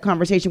have that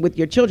conversation with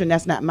your children,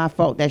 that's not my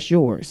fault. That's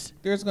yours.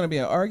 There's going to be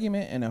an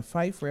argument and a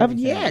fight for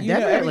everything. Yeah,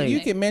 definitely. You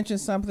can mention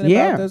something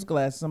about those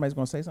glasses. Somebody's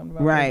going to say something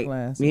about those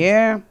glasses.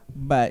 Yeah.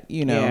 But,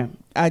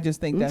 I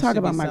just think that's talk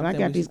about I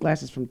got these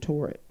glasses from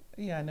Torrid.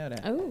 Yeah, I know that.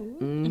 Oh.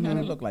 Mm-hmm. Kind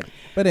of look like it.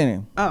 But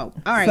anyway. Oh, all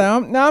right.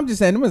 So, I'm just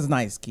saying, them was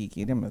nice,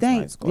 Kiki. Them was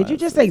nice glasses. Did you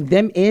just say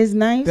them is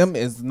nice? Them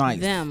is nice.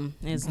 Them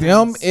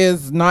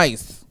is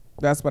nice.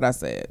 That's what I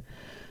said.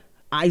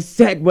 I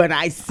said what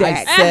I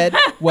said. I said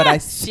what I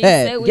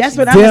said. Guess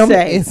what I'm going to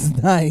say? It's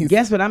nice.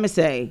 Guess what I'm going to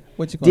say?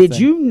 What you going to say? Did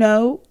you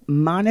know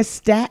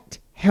Monistat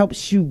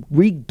helps you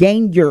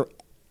regain your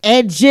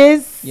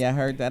edges? Yeah, I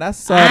heard that. I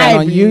saw that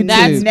on YouTube.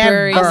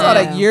 I saw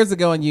that years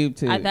ago on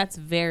YouTube. That's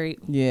very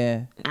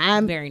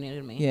I'm very new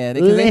to me. Yeah.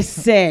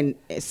 Listen,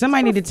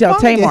 somebody need to tell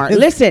Tamar.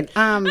 Listen,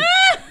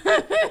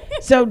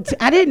 so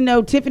I didn't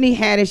know Tiffany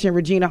Haddish and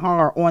Regina Hall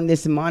are on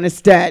this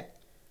Monistat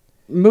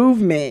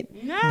movement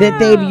that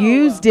they've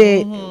used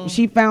it. Mm-hmm.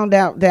 She found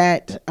out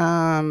that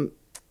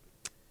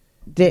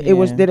it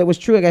was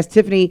true. I guess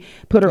Tiffany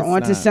put her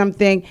onto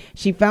something.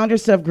 She found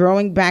herself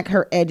growing back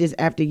her edges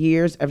after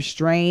years of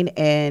strain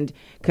and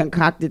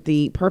concocted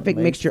the perfect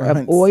mixture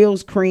of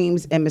oils,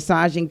 creams, and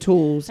massaging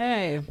tools.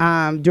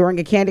 During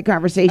a candid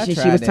conversation,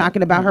 she was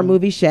talking about her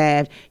movie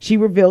Shaft. She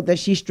revealed that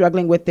she's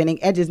struggling with thinning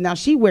edges. Now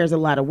she wears a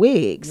lot of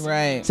wigs,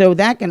 right? So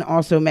that can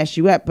also mess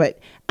you up. But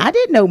I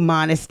didn't know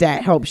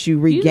Monistat helps you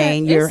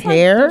regain your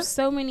hair. There's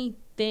so many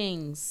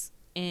things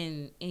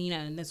in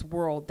this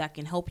world that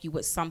can help you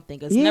with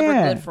something. It's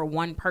never good for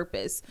one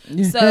purpose.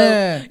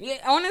 So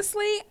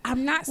honestly,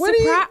 I'm not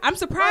surprised. I'm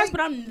surprised,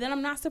 but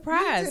I'm not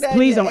surprised.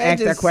 Please don't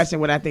ask that question.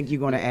 What I think you're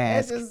going to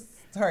ask.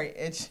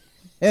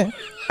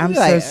 I'm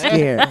so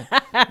scared.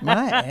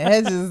 My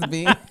edges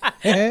be.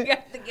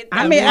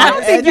 I mean, I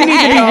don't think you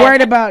need to be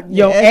worried about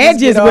your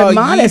edges with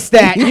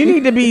Monistat. You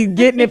need to be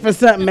getting it for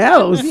something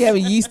else. You have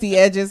yeasty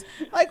edges.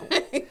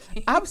 Like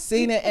I've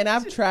seen it and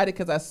I've tried it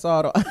because I saw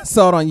it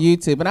on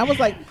YouTube, and I was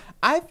like,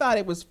 I thought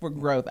it was for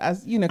growth. I'm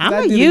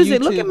gonna use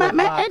it. Look at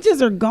my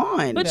edges are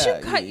gone. But you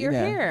cut your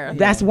hair.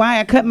 That's why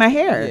I cut my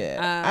hair.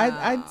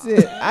 Yeah.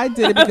 I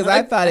did it because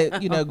I thought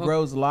it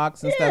grows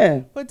locks and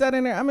stuff. Put that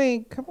in there. I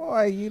mean, come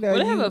on, Would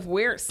it have a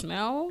weird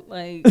smell?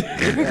 Like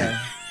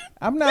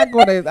I'm not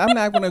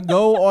gonna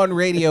go on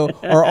radio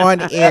or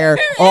on air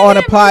or on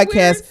a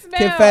podcast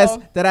confess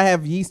that I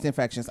have yeast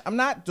infections. I'm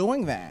not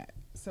doing that.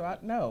 So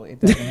no, it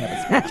doesn't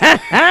have a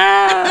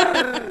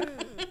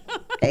smell.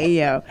 Hey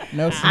yo,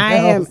 no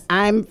I'm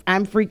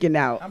freaking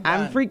out.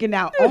 I'm freaking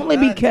out only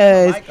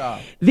because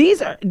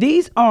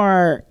these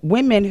are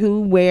women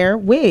who wear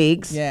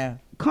wigs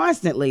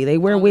constantly. They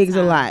wear wigs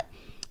a lot.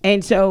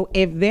 And so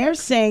if they're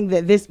saying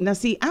that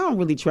I don't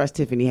really trust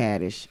Tiffany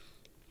Haddish.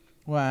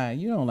 Why?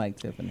 You don't like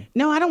Tiffany?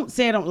 No, I don't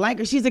say I don't like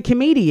her. She's a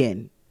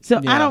comedian. So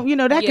I don't,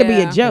 that could be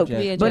a joke.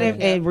 But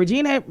if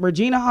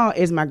Regina Hall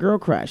is my girl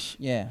crush.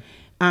 Yeah.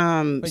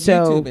 But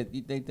so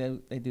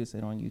YouTube, they do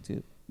sit on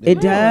YouTube. It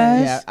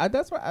does. Yeah,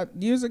 that's why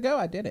years ago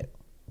I did it.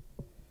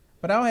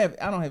 But I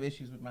don't have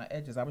issues with my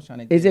edges. I was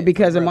trying to. Is it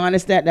because of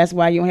Monistat? That's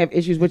why you don't have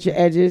issues with your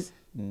edges?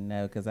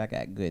 No, because I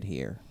got good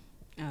hair.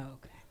 Oh,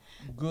 okay.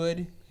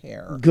 Good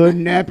hair. Good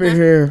nappy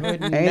hair.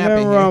 Ain't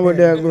nothing wrong with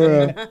that,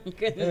 girl.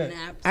 Good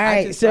naps. All right,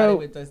 I just thought it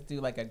would just do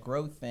like a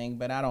growth thing,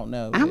 but I don't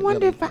know. I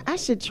wonder if I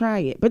should try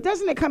it. But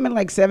doesn't it come in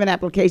like 7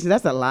 applications?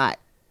 That's a lot.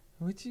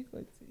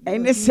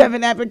 Ain't this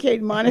 7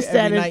 application Monistat?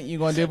 Every night you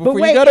gonna do it before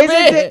you go to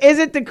bed. Is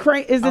it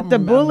the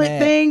bullet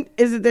thing?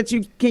 Is it that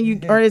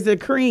or is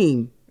it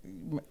cream?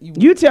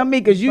 You tell me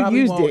because you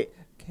used it.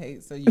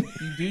 Okay, so you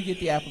do get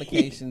the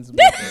applications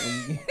with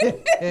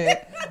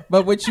it.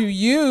 But what you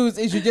use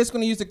is you're just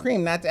going to use the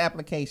cream, not the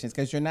applications,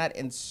 because you're not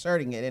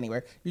inserting it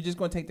anywhere. You're just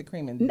going to take the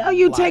cream and No,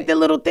 you take the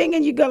little thing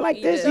and you go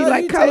like this. You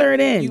like color it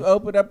in. You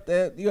open up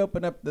the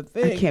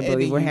thing. I can't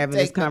believe we're having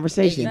this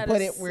conversation. You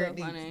put it where it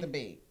needs to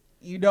be.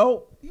 You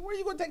don't. Where are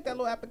you going to take that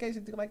little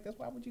application to like this?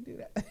 Why would you do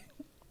that?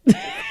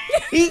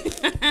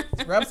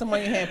 Rub some on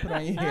your hand, put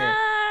on your hair.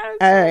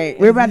 All right,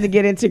 we're about to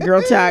get into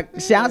Girl Talk.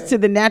 Shouts to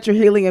the Natural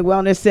Healing and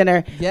Wellness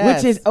Center,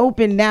 which is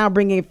open now,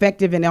 bringing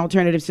effective and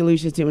alternative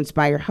solutions to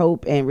inspire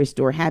hope and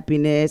restore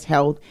happiness,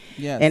 health,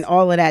 and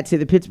all of that to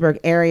the Pittsburgh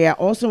area.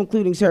 Also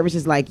including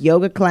services like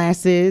yoga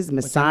classes,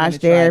 massage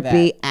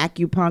therapy,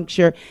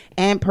 acupuncture,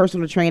 and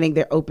personal training.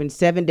 They're open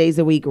 7 days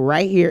a week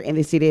right here in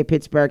the city of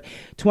Pittsburgh,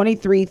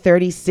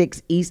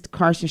 2336 East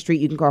Carson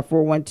Street. You can call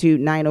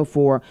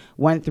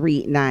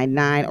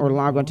 412-904-1399 or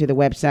log on to the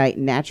website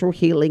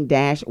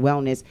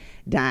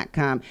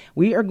naturalhealing-wellness.com.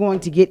 We are going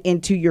to get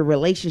into your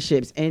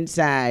relationships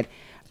inside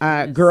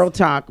Girl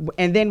Talk,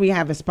 and then we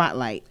have a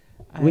spotlight.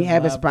 We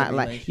have a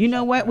spotlight. You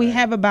know what? We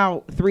have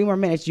about 3 more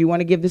minutes. You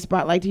want to give the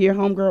spotlight to your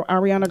homegirl,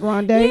 Ariana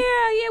Grande?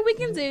 Yeah, we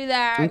can do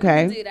that.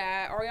 Okay. We can do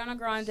that. Ariana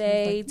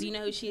Grande, do you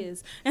know who she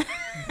is?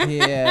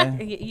 Yeah.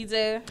 You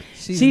do?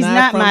 She's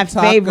not my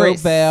favorite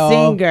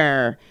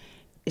singer.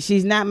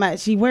 She's not my,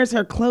 she wears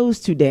her clothes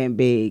too damn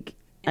big.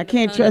 I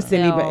can't trust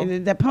anybody.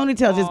 The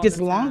ponytail just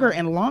gets longer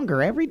and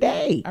longer every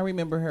day. I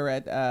remember her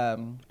at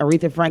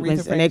Aretha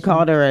Franklin's, and they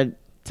called her a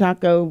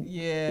taco.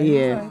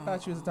 Yeah. I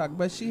thought she was a taco,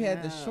 but she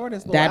had the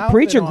shortest little That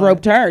preacher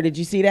groped her. Did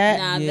you see that?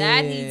 Now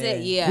that he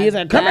did, He's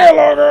like, come here,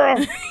 little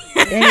girl.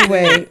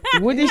 Anyway,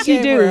 what did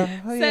she do?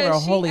 He gave her a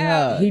holy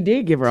hug. He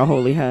did give her a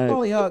holy hug.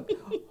 Holy hug.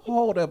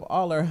 Hold up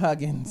all her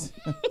huggins.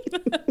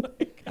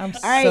 I'm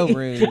so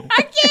rude.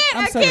 I can't.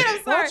 I'm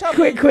sorry.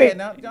 Quick.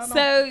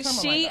 So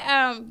she,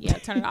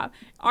 turn it off.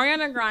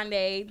 Ariana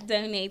Grande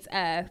donates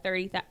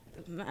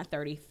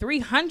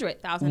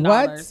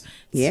 $300,000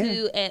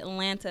 to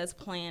Atlanta's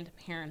Planned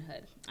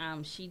Parenthood.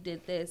 She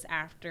did this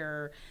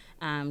after,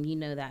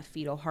 that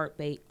fetal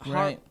heartbeat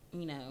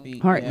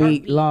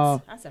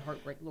law. I said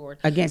heartbreak, Lord.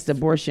 Against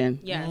abortion.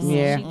 Yes,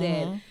 she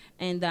did.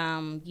 And,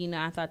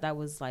 I thought that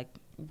was like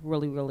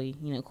really, really,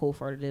 cool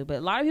for her to do. But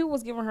a lot of people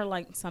was giving her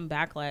like some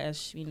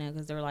backlash,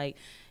 because they're like,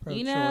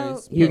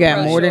 pro-choice. You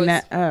got more than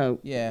that. Oh,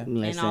 yeah.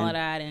 And all of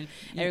that. And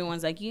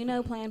everyone's like,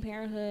 Planned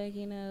Parenthood,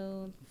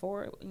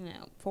 for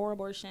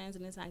abortions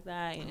and it's like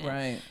that.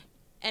 Right.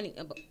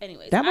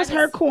 Anyways, that was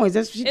her coins.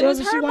 That's what she does.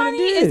 What she wanted to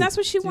do. If that's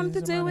what she wanted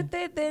to do with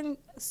it, then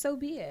so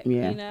be it.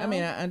 Yeah. I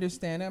mean, I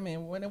understand. I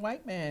mean, when a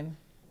white man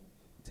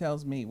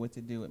tells me what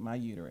to do with my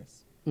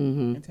uterus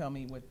and tell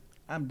me what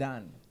I'm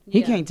done.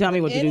 He can't tell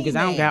me what to do because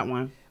I don't got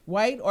one.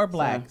 White or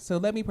black. So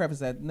let me preface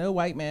that. No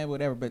white man,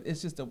 whatever, but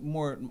it's just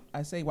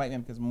I say white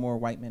man because more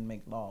white men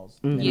make laws.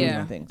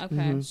 Yeah. Things.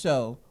 Okay.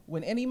 So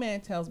when any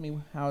man tells me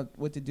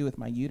what to do with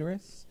my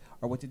uterus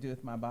or what to do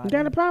with my body. You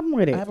got a problem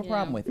with it. I have a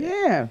problem with it.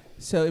 Yeah.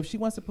 So if she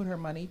wants to put her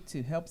money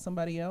to help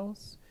somebody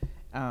else,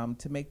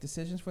 to make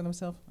decisions for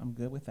themselves, I'm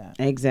good with that.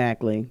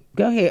 Exactly.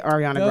 Go ahead,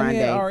 Ariana Grande.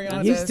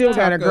 Ariana. You still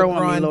got to grow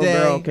on me, little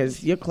girl,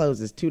 because your clothes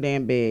is too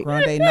damn big.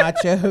 Grande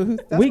nachos.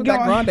 That's what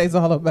that Grande's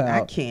all about.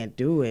 I can't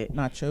do it.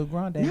 Nacho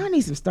Grande. Now I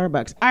need some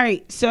Starbucks. All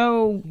right,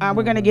 so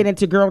we're going to get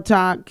into Girl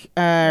Talk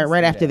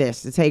right after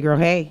this. It's Hey Girl,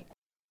 Hey.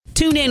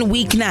 Tune in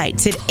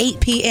weeknights at 8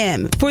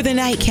 p.m. for The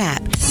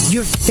Nightcap,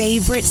 your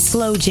favorite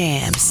slow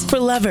jams for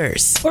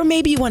lovers. Or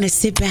maybe you want to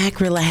sit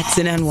back, relax,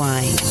 and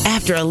unwind.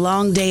 After a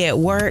long day at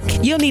work,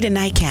 you'll need a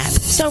nightcap,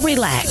 so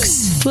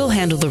relax. We'll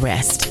handle the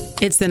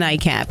rest. It's The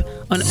Nightcap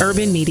on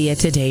Urban Media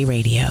Today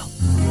Radio.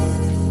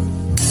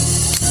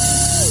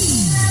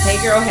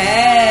 Hey girl,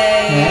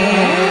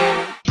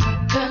 hey.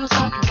 Girls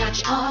talking about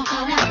you all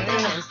out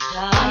there.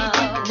 All you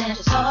think that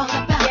it's all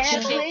about you.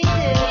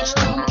 Bitch,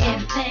 doing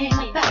everything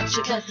about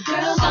you. But the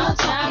girls are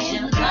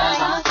talking, the girls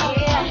are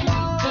talking.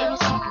 Girls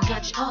talking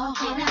about you all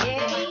out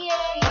there.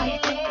 All you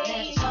think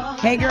that it's all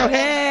Hey girl,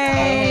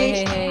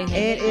 hey.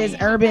 It is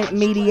Urban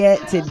Media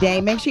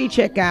Today. Make sure you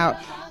check out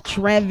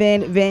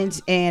Trevin,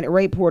 Vince, and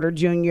Ray Porter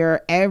Jr.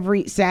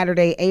 every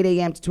Saturday, 8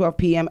 a.m. to 12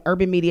 p.m.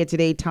 Urban Media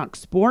Today talk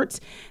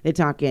sports. They're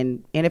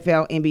talking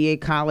NFL,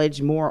 NBA,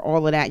 college, more,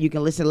 all of that. You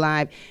can listen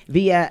live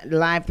via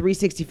Live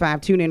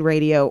 365 TuneIn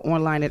Radio,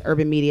 online at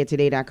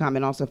urbanmediatoday.com,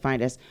 and also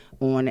find us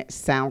on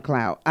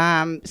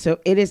SoundCloud. So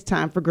it is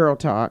time for Girl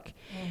Talk.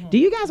 Do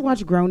you guys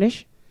watch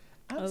Grownish?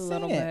 A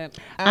little bit.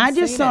 I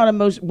just saw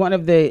first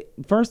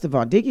of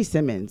all, Diggy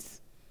Simmons.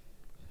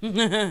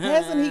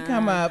 Hasn't he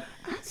come up?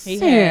 He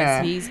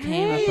has. He's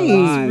came up a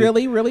lot.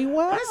 Really, really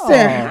well. I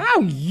said, how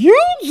you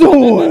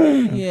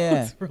doing?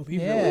 Yeah. He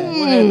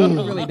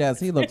really does.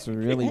 He looks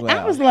really well.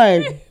 I was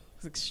like,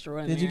 It's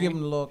extraordinary. Did you give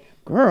him a look?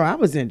 girl, I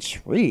was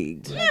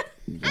intrigued.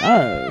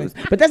 Yes.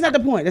 But that's not the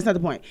point.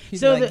 He's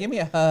So like, give me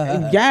a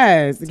hug.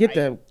 Yes, get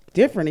the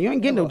different. You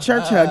ain't getting no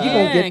church hug. You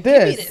gonna get give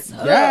me this. this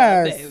hug,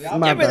 Yes, baby. I'll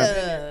mother. give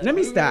it Let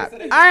me stop. All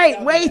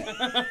right, wait.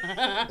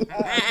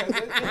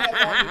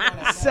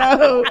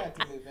 So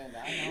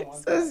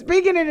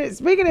speaking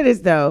of this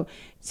though,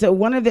 So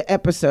one of the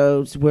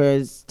episodes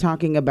was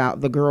talking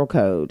about the girl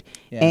code,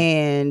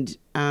 and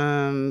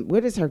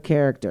what is her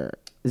character?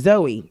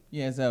 Zoe.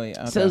 Yeah, Zoe.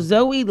 Okay. So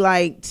Zoe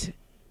liked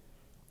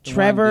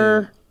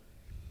Trevor.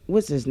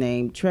 What's his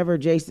name? Trevor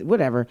Jason,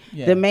 whatever.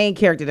 Yeah. The main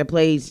character that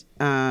plays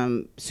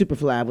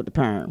Superfly with the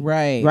perm.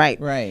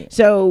 Right.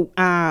 So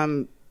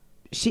I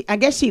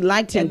guess she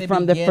liked him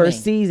from the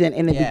first season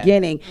in the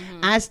beginning.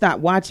 Mm-hmm. I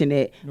stopped watching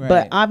it,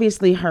 but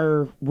obviously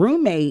her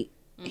roommate.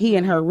 He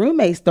and her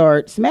roommate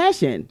start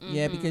smashing.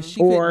 Yeah, because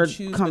she or couldn't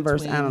choose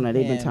converse. I don't know.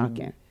 They've been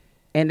talking,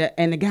 and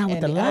the guy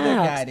with the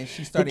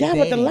locks. The guy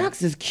with the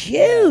locks is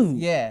cute.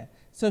 Yeah.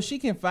 So she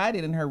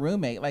confided in her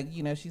roommate, like,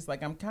 you know, she's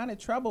like, I'm kind of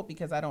troubled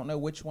because I don't know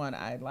which one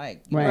I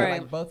like. You know, I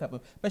like both of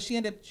them, but she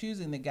ended up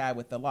choosing the guy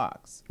with the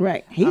locks.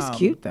 Right. He's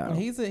cute though.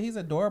 He's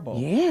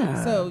adorable.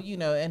 Yeah. So you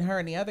know, and her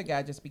and the other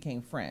guy just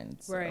became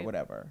friends or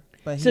whatever.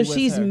 But so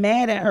she's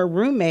mad at her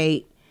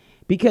roommate.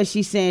 Because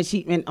she's saying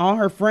and all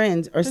her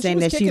friends are saying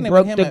that she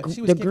broke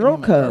the girl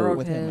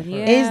code.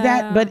 Is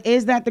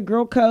that the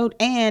girl code?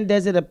 And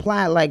does it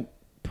apply like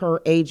per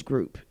age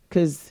group?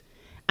 Because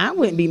I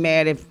wouldn't be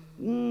mad if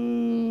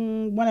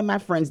one of my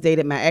friends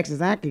dated my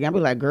exes. I'd be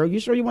like, girl, you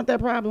sure you want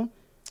that problem?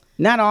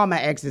 Not all my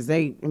exes.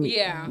 I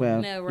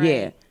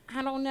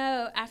don't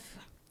know.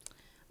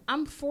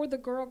 I'm for the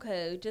girl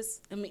code.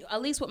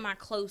 At least with my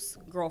close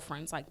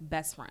girlfriends, like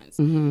best friends.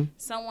 Mm-hmm.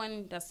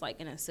 Someone that's like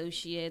an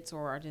associate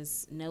or I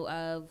just know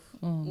of,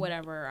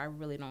 whatever. I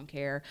really don't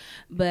care.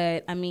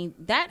 But I mean,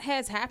 that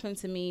has happened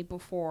to me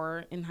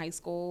before in high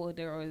school.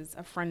 There was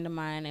a friend of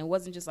mine. And it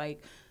wasn't just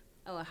like,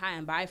 a hi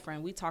and bye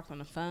friend. We talked on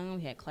the phone.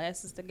 We had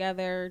classes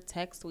together,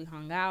 text. We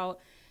hung out.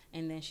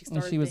 And then she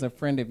started. And she was a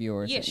friend of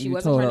yours. Yeah, she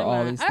was a friend of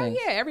mine. Oh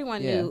yeah,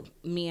 everyone knew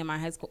me and my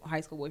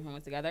high school boyfriend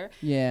was together.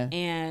 Yeah.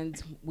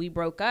 And we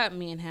broke up,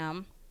 me and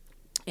him,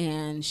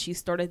 and she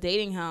started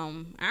dating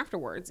him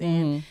afterwards.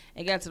 And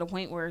it got to the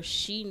point where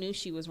she knew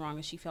she was wrong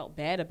and she felt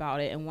bad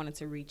about it and wanted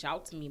to reach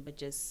out to me, but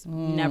just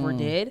never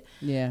did.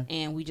 Yeah.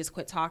 And we just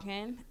quit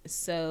talking.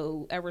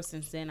 So ever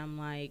since then, I'm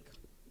like,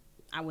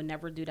 I would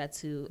never do that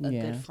to a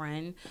good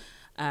friend.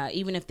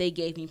 Even if they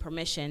gave me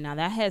permission. Now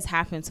that has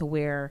happened to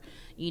where,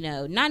 you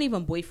know, not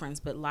even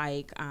boyfriends, but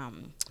like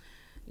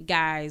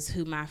guys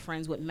who my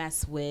friends would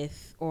mess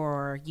with,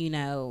 or, you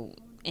know,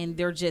 and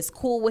they're just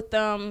cool with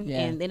them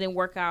and they didn't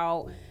work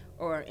out,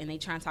 and they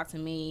try and talk to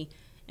me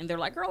and they're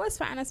like, girl, it's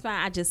fine.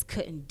 I just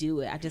couldn't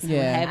do it. I just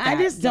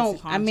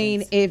don't. I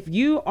mean, if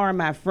you are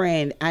my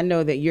friend, I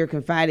know that you're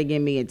confiding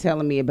in me and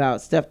telling me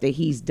about stuff that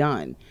he's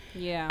done.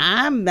 Yeah.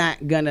 I'm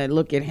not gonna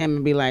look at him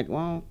and be like,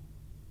 well,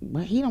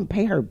 he don't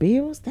pay her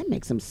bills. That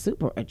makes him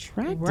super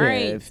attractive.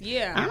 Right.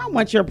 Yeah. I don't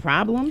want your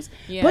problems.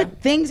 Yeah.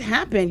 But things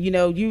happen. You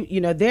know,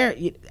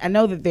 I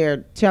know that they're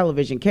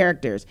television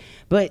characters,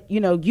 but you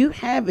know, if you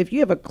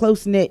have a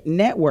close knit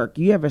network,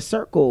 you have a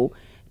circle,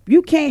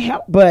 you can't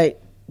help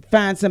but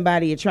find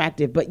somebody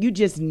attractive, but you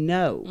just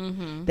know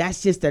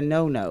that's just a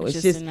no.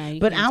 It's just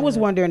but I was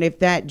wondering if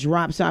that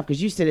drops off,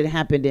 because you said it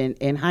happened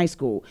in high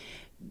school.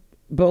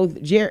 Both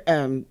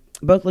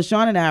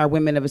LaShawn and I are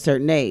women of a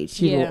certain age.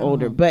 She's a little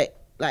older, but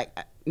like,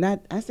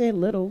 I said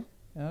little.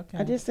 Okay.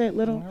 I just said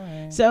little.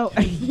 Right. So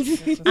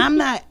I'm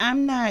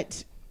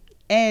not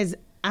as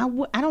I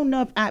don't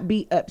know if I'd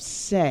be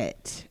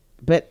upset,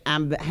 but I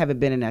haven't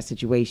been in that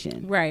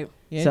situation. Right.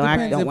 Yeah, so it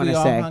I don't want to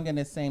say. We all hung in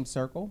the same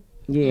circle.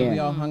 Yeah. We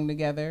all hung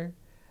together.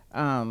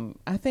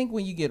 I think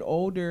when you get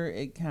older,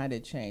 it kind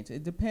of changes.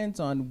 It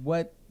depends on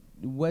what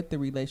the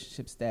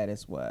relationship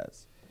status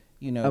was.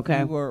 You know, if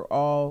you were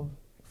all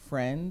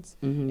friends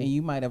and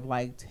you might have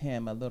liked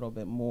him a little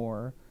bit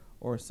more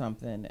or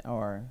something,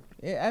 or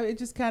it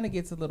just kind of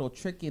gets a little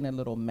tricky and a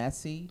little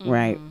messy.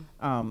 Right.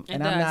 And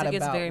I'm not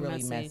about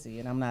really messy,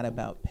 and I'm not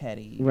about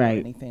petty or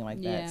anything like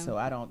that. So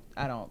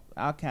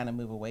I'll kind of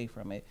move away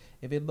from it.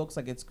 If it looks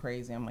like it's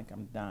crazy, I'm like,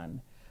 I'm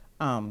done.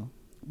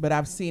 But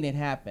I've seen it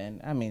happen.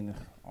 I mean,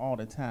 all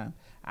the time.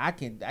 I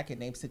can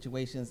name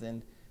situations,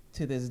 and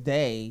to this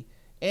day,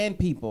 and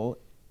people,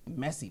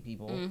 messy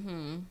people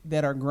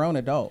that are grown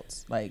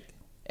adults, like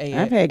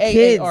I've had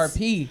kids.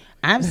 AARP.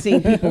 I've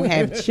seen people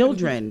have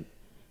children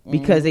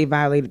because they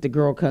violated the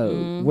girl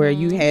code, where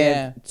you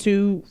have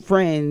two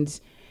friends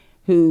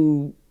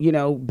who, you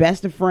know,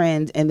 best of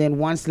friends, and then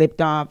one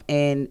slipped off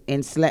and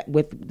slept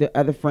with the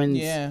other friend's,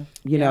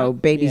 you know,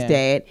 baby's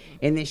dad,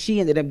 and then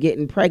she ended up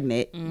getting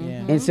pregnant,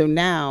 and so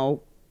now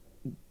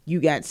you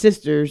got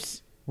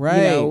sisters, right?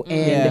 You know,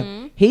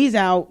 and he's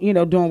out, you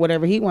know, doing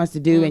whatever he wants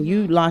to do, and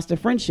you lost a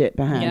friendship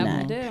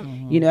behind that.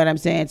 You know what I'm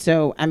saying?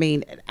 So, I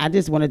mean, I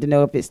just wanted to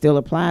know if it still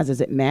applies. Does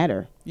it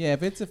matter? Yeah,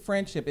 if it's a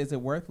friendship, is it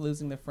worth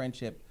losing the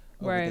friendship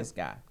over this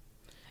guy?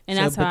 And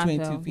so that's between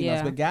how I feel. two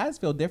females, but guys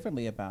feel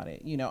differently about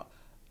it. You know,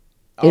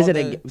 Is it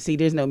a see?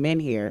 There's no men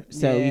here,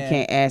 so you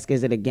can't ask.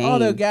 Is it a game? All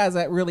the guys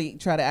that really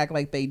try to act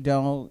like they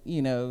don't, they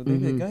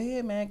like, go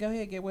ahead, man, go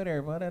ahead, get with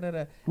her, blah, blah, blah,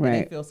 blah. Right.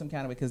 And they feel some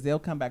kind of way because they'll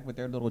come back with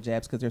their little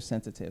jabs because they're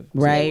sensitive,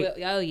 right?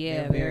 Oh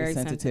yeah, they're very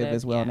sensitive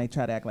as well, and they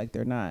try to act like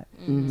they're not.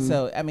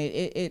 So I mean,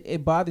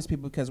 it bothers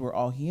people because we're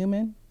all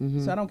human.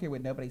 So I don't care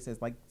what nobody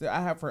says. Like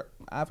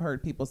I've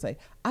heard people say,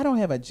 I don't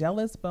have a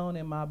jealous bone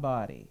in my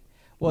body.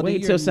 Well,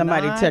 wait till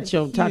somebody talk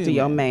to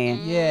your man.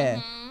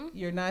 Yeah.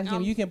 You're not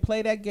him. You can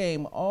play that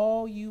game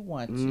all you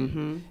want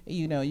to.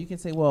 You can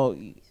say, well,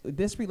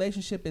 this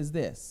relationship is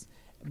this.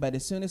 But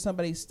as soon as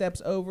somebody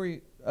steps over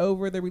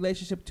the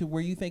relationship to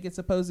where you think it's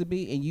supposed to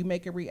be and you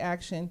make a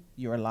reaction,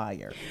 you're a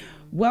liar.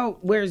 Well,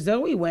 where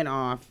Zoe went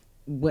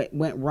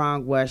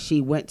wrong was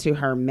she went to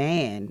her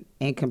man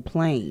and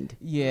complained.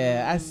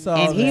 Yeah, I saw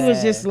and that. he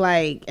was just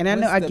like, and I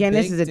know, What's the again,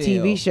 this big is a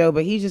TV deal? show,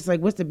 but he's just like,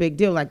 what's the big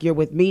deal? Like, you're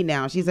with me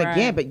now. She's like, Right.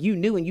 yeah, but you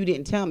knew and you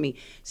didn't tell me.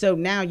 So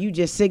now you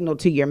just signaled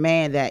to your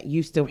man that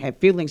you still have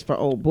feelings for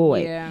old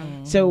boy. Yeah.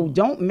 So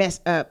don't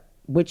mess up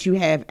what you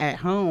have at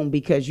home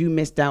because you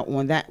missed out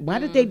on that. Why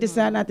did they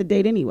decide not to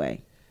date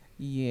anyway?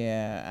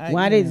 Yeah.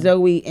 Why did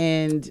Zoe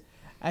and...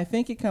 I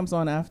think it comes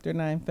on after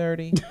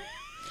 9:30.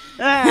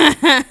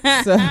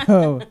 So,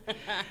 all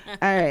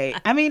right.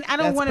 I mean, I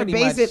don't That's want to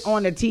pretty base it much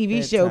on a TV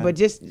their show, time. but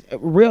just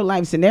real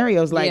life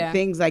scenarios, like Yeah.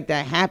 things like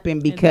that happen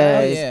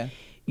because, yeah.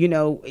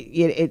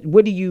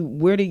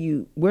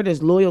 where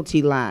does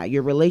loyalty lie?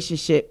 Your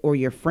relationship or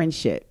your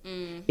friendship?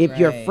 If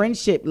your Right.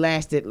 friendship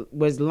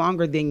was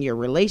longer than your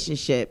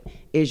relationship,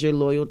 is your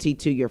loyalty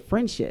to your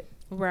friendship?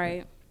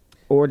 Right.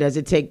 Or does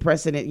it take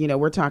precedent?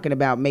 We're talking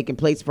about making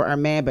plates for our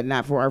man, but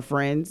not for our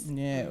friends.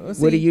 Yeah. Well,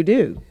 What do see, you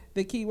do?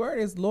 The key word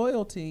is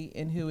loyalty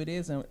and who it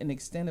is and an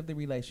extent of the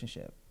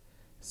relationship.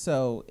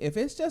 So if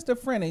it's just a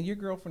friend and your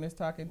girlfriend is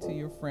talking to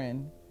your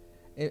friend,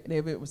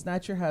 if it was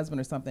not your husband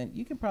or something,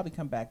 you can probably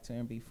come back to her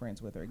and be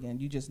friends with her again.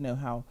 You just know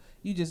how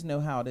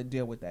to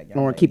deal with that young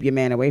Or lady. keep your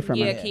man away from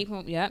Yeah, her. keep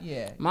him. Yep.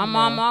 Yeah, My you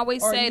mom know.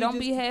 always Or say, you don't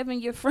be just-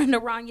 having your friend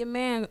around your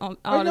man all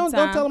the don't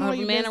time. tell him all Or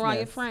your man around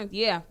your business. friends.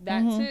 Yeah,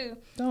 that too.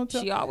 Don't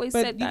tell- She always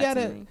but said you that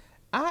gotta, to me.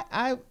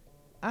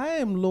 I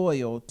am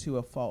loyal to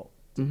a fault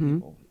to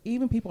people,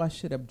 even people I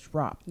should have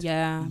dropped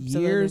Yeah,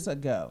 years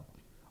absolutely. ago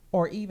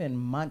or even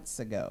months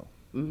ago.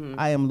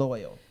 I am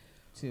loyal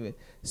to it.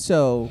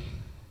 So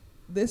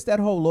that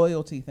whole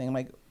loyalty thing,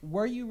 like,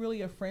 were you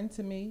really a friend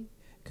to me?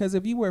 Because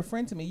if you were a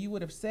friend to me, you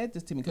would have said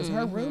this to me. Because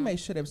her roommate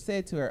should have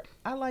said to her,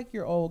 I like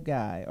your old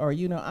guy, or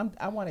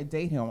I want to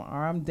date him, or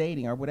I'm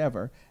dating, or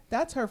whatever.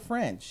 That's her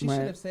friend. She Right.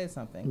 should have said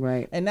something.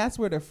 Right. And that's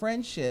where the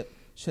friendship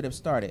should have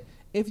started.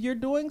 If you're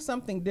doing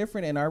something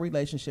different in our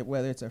relationship,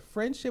 whether it's a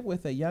friendship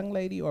with a young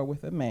lady or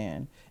with a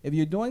man, if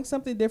you're doing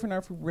something different in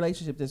our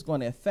relationship that's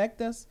going to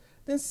affect us,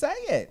 then say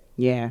it.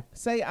 Yeah.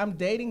 Say, I'm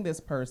dating this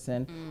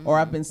person or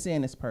I've been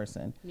seeing this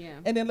person. Yeah.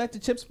 And then let the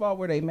chips fall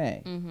where they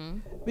may.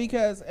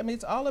 Because, I mean,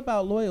 it's all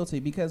about loyalty.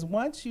 Because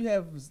once you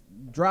have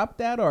dropped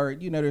that or,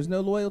 there's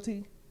no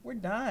loyalty, we're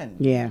done.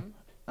 Yeah.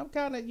 I'm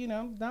kind of,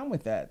 I'm done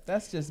with that.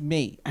 That's just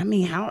me. I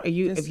mean, how are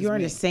you This if you're is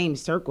in me. the same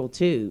circle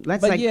too?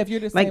 That's But like, yeah, if you're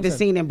the like same the circle.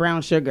 scene in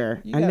Brown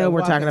Sugar. You I know gotta we're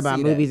walk talking and about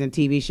see movies that. and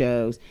TV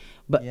shows,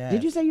 but Yes.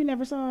 did you say you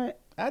never saw it?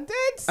 I did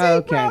see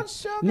Brown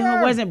Sugar. No,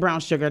 it wasn't Brown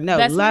Sugar. No,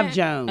 Best Love Man?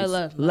 Jones. I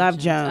love Love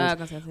Jones. Jones. I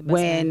was gonna say Best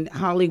When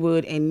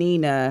Hollywood and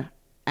Nina,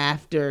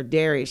 after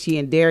Darius, she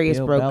and Darius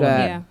Bill broke Bellamy. up,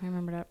 Yeah, I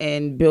remember that.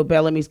 and Bill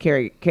Bellamy's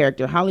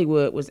character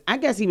Hollywood was, I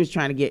guess he was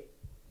trying to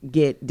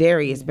get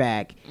Darius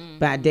back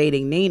by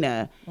dating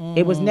Nina.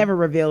 It was never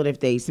revealed if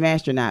they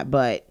smashed or not,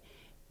 but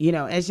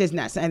it's just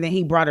not. And then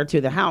he brought her to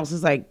the house.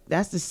 It's like,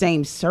 that's the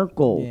same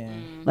circle. Yeah.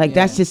 Like,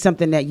 that's just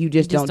something that you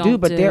just don't do. don't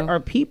But do. there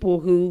are people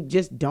who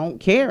just don't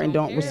care and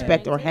don't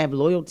respect or have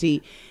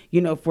loyalty,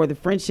 for the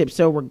friendship.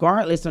 So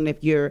regardless on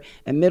if you're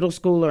a middle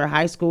schooler, a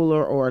high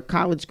schooler, or a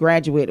college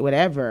graduate,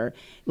 whatever,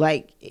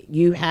 like,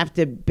 you have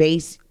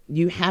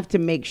to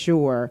make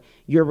sure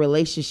your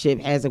relationship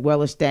has a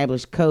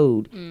well-established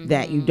code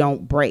that you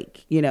don't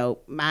break.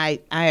 I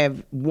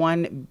have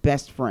one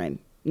best friend.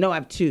 No, I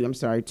have two. I'm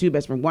sorry. Two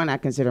best friends. One I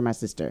consider my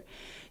sister.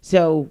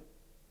 So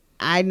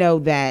I know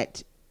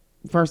that,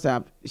 first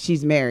off,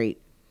 she's married.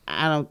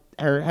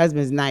 Her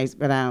husband's nice,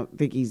 but I don't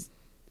think he's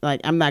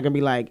like, I'm not going to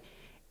be like,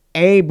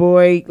 hey,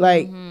 boy.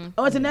 Like,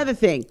 oh, it's another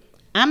thing.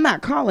 I'm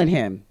not calling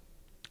him.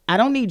 I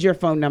don't need your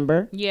phone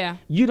number. Yeah.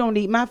 You don't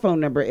need my phone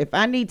number. If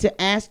I need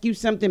to ask you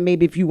something,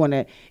 maybe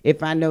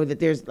if I know that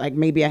there's like,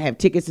 maybe I have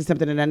tickets to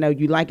something and I know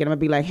you like it, I'm going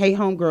to be like, hey,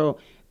 homegirl,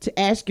 to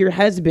ask your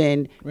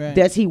husband, Right.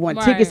 does he want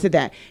Right. tickets to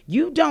that?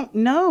 You don't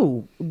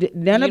know. None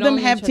You of them don't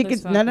have need each other's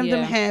tickets. phone- None of them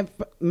yeah. have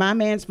my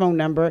man's phone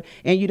number,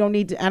 and I don't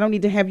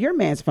need to have your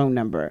man's phone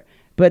number.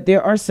 But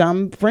there are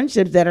some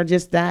friendships that are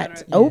just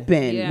that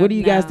open. Yeah, What do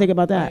you guys no. think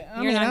about that? I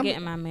You're mean, not I'm-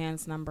 getting my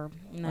man's number.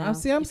 No. I'm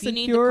if you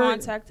need to secure.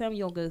 contact him,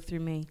 you'll go through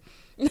me.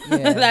 Yeah.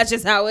 That's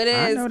just how it is.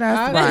 I know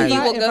that's I- right. He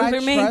will if go I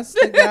through me. trust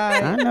the guy,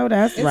 I know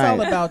that's it's right.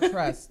 all about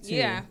trust too.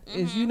 Yeah.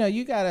 Is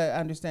you gotta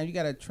understand, you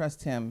gotta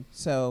trust him.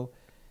 So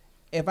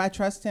if I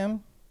trust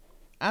him,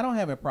 I don't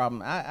have a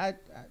problem. I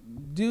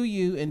do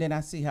you, and then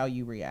I see how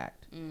you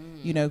react.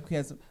 You know,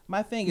 because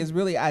my thing is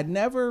really, I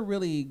never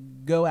really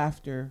go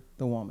after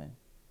the woman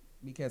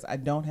because I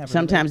don't have.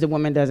 Sometimes the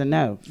woman doesn't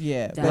know.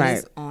 Yeah, That but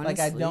is like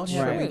I don't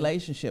have a true.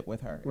 relationship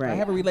with her. If Right. I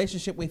have a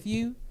relationship with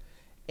you,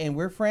 and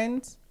we're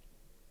friends,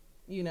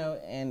 you know,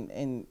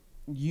 and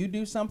you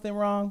do something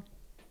wrong,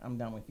 I'm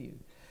done with you.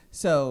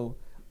 So,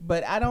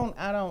 but I don't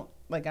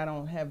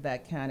have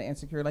that kind of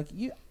insecure like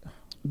you.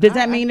 Does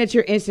that mean that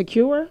you're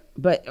insecure,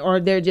 or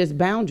they're just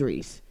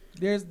boundaries?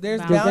 There's Does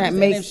boundaries. that and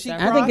make- if she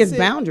I think it's crosses it-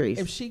 boundaries.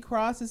 If she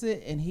crosses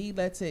it and he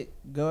lets it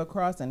go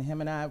across, and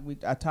him and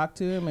I talk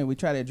to him and we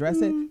try to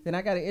address it, then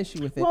I got an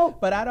issue with it. Well-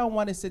 But I don't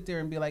want to sit there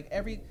and be like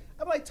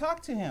I'm like,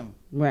 talk to him.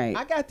 Right.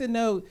 I got to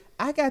know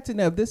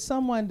if this is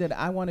someone that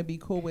I want to be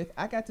cool with.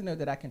 I got to know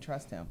that I can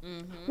trust him.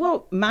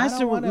 Well, I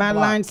don't wanna my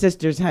block. line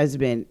sister's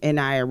husband and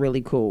I are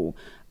really cool.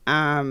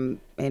 And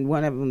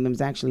one of them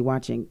is actually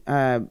watching.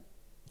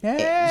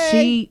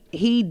 Hey.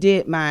 He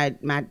did my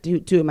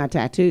two of my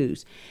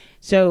tattoos.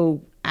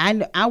 So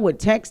I would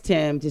text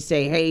him to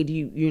say, hey, do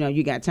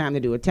you got time to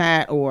do a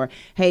tat, or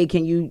hey,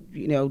 can you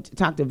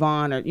talk to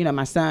Vaughn, or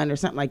my son, or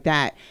something like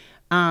that.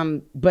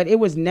 But it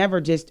was never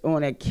just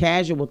on a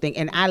casual thing,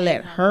 and I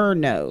let her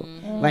know.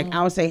 Like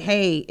I would say,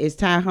 hey, is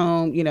Ty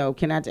home?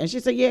 Can I? And she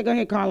said, yeah, go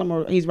ahead, call him,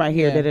 or he's right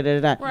here. Yeah. Da, da,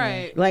 da, da.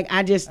 Right. Like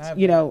I just,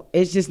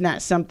 it's just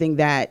not something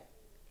that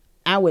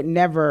I would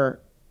never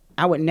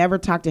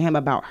talk to him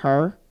about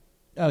her.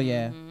 Oh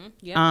yeah.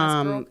 Yeah,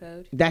 that's girl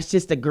code. That's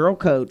just a girl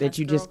code that That's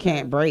you girl just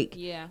can't code. break.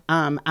 Yeah.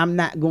 I'm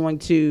not going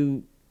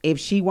to, if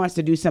she wants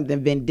to do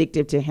something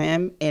vindictive to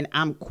him and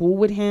I'm cool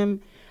with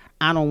him,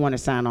 I don't want to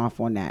sign off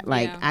on that.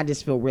 Like Yeah. I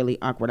just feel really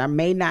awkward. I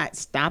may not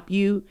stop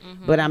you,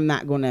 but I'm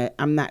not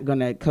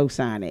gonna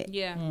co-sign it.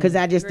 Yeah. Because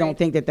I just don't Agreed.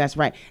 think that that's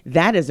right.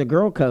 That is a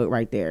girl code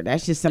right there.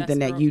 That's just something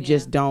That's that girl- you yeah.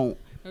 just don't.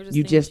 There's just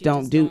You things just you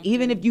don't just do. don't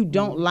Even do. if you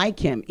don't like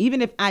him,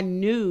 even if I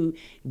knew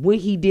what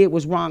he did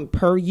was wrong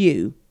per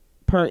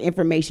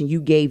information you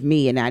gave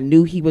me, and I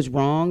knew he was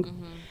wrong,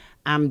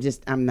 I'm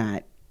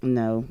not.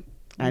 No,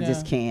 I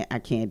just can't. I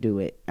can't do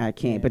it. I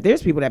can't. Yeah. But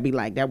there's people that be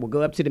like that will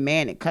go up to the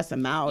man and cuss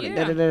him out. And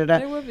Yeah, da, da, da, da.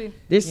 there will be.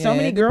 There's so Yeah,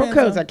 many it girl depends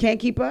codes. on- I can't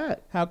keep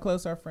up. How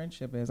close our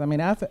friendship is. I mean,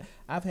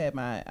 I've had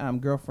my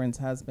girlfriend's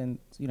husband,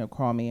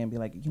 call me and be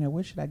like,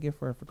 what should I give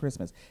her for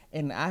Christmas?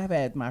 And I've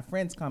had my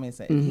friends call me and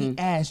say, he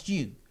asked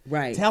you,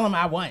 Right. Tell him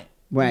I want,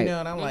 Right.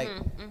 and I'm like,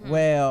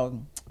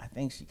 well, I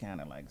think she kind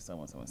of like so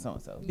and so and so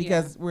and so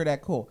because we're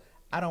that cool.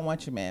 I don't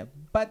want your man,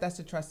 but that's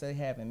the trust they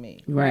have in me,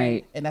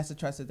 Right. and that's the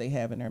trust that they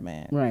have in their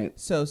man, Right.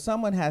 So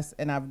someone has,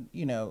 and I'll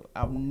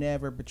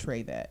never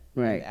betray that,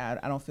 Right.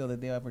 I don't feel that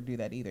they'll ever do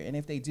that either, and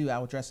if they do,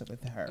 I'll address it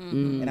with her,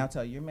 and I'll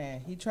tell your man,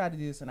 he tried to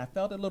do this, and I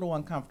felt a little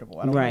uncomfortable.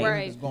 I don't know where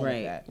he was going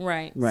with that.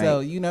 Right. Right. So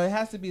it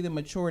has to be the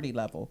maturity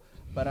level,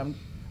 but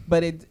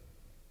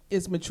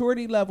it's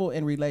maturity level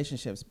in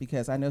relationships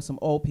because I know some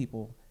old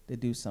people that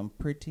do some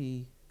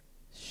pretty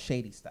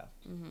shady stuff,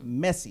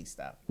 messy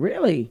stuff.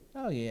 Really?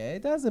 Oh yeah,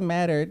 it doesn't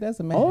matter. It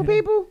doesn't matter. Old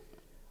people?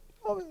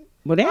 Oh,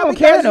 Well, they oh, don't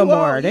care because no you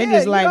more. old- They yeah,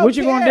 just you like, don't what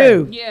you gonna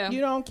care. do? Yeah.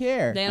 You don't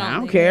care. They I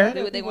don't they care.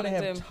 Do what they People want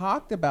that to have do.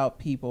 talked about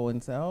people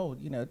and say, oh,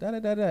 da da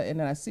da da, and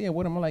then I see it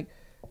with them. I'm like,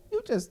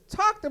 you just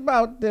talked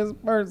about this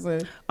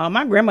person. Oh,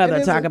 my grandmother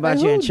And talk it's- about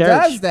and you in who church.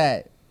 does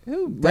that?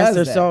 Who Rest does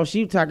her that? soul.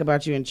 She talk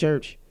about you in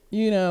church.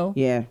 Yeah.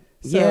 Yeah.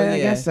 So, I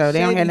guess so. They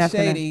don't have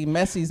nothing. Shady,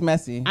 messy's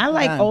messy. I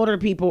like Done. older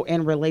people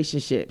in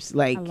relationships.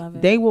 Like love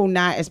it. they will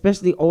not,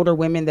 especially older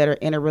women that are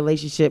in a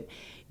relationship,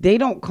 they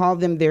don't call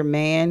them their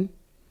man.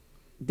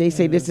 They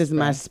say, this is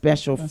my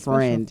special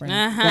friend.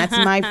 That's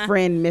my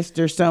friend,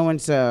 Mr.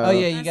 So-and-so. Oh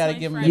yeah, you That's gotta my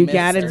give him. friend. You the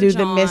got to Mr. do the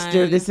John.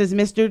 Mr. This is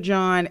Mr.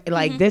 John.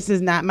 Like, this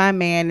is not my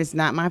man. It's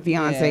not my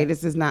fiance. Yeah.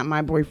 This is not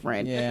my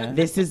boyfriend. Yeah.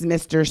 This is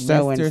Mr.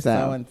 So-and-so.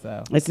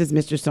 so-and-so. This is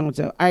Mr.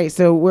 So-and-so. All right,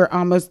 so we're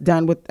almost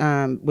done with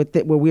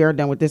well, we are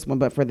done with this one,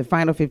 but for the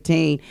final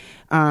 15,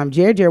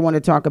 Jared want to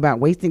talk about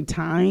wasting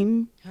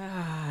time.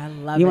 I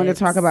love You it. want to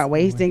talk about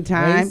wasting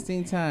time?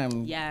 Wasting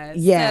time. Yes.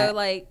 Yeah. So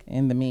like.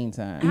 In the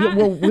meantime. Yeah,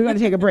 well, we're going to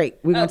take a break.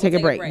 We're going to take a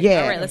break.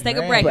 Yeah. All right, let's take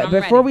a Right. break. But I'm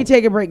before ready. we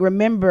take a break,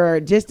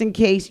 remember, just in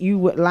case you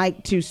would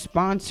like to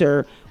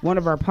sponsor one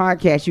of our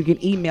podcasts, you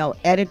can email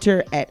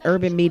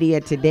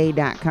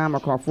editor@urbanmediatoday.com or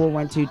call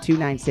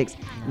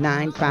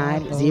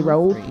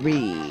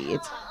 412-296-9503.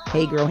 It's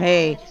Hey Girl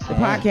Hey, the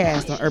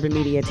podcast on Urban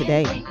Media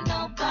Today.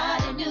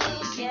 Nobody knew.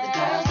 The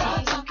girls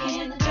are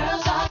talking. The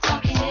girls are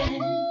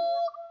talking.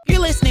 You're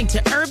listening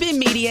to Urban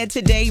Media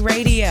Today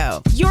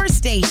Radio, your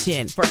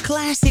station for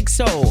classic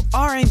soul,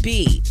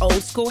 R&B,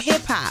 old school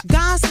hip hop,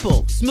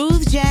 gospel,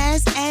 smooth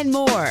jazz, and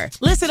more.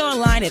 Listen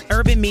online at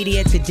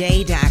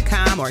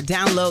urbanmediatoday.com or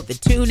download the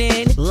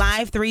TuneIn,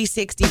 Live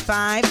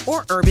 365,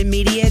 or Urban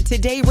Media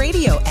Today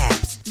Radio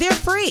apps. They're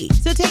free,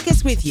 so take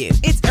us with you.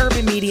 It's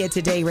Urban Media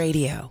Today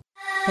Radio.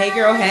 Hey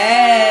Girl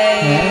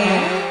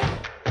Hey.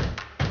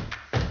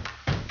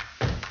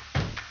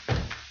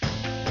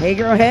 Hey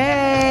Girl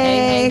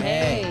Hey.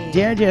 Hey.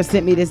 Jared just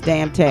sent me this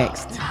damn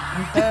text.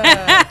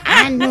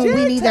 I knew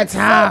we need to text so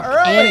talk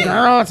early. and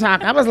girl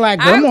talk. I was like,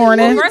 good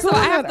morning. First of all,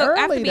 I Doing have that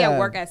to early, be at though.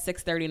 work at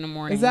 6:30 in the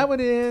morning. Is that what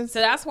it is? So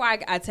that's why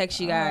I text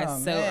you guys Oh,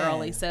 so man.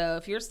 early. So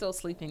if you're still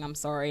sleeping, I'm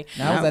sorry.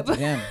 I was at the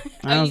gym.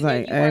 I was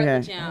like, you were at the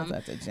okay. gym. I was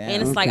at the gym.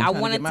 And it's like I Trying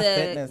to wanted get my to,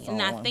 fitness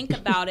and I on. think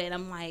about it.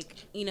 I'm like,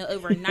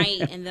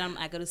 overnight, and then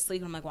I go to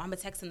sleep. And I'm like, well, I'm gonna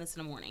text him this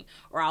in the morning,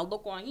 or I'll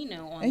look on,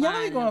 online. And y'all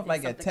ain't going and off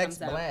like a something text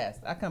comes up. blast.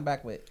 I come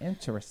back with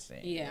interesting.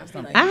 Yeah,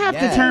 Something. I have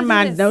Yes. to turn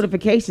my Yes.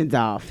 notifications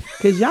off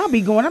because y'all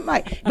be going. I'm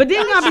like, but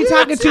then y'all be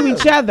talking to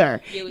each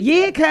other. Yeah, we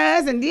Yeah,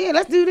 cuz, and yeah,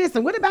 let's do this.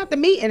 And what about the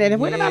meeting? And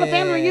what about a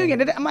family Yeah.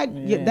 reunion? I'm like,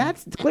 yeah, Yeah.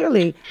 that's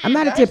clearly. I'm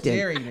not a That's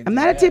Jerry Tipton. to I'm do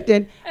not a that.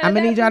 Tipton. I'm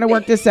gonna need y'all to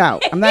work this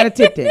out. I'm not a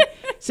Tipton.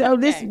 So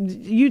this,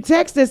 you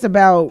text us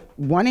about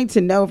wanting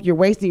to know if you're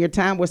wasting your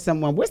time with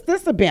someone. What's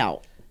this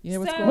about? Yeah,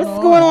 what's So- going What's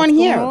on? going on What's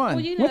here? going on? Well,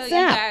 you What's know,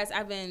 you that? guys,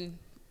 I've been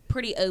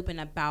pretty open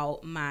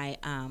about my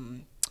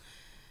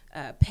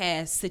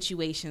past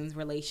situations,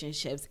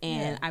 relationships,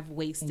 and I've And your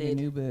wasted.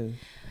 new boo.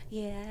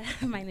 Yeah,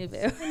 my new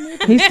boo.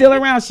 He's still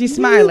around. She's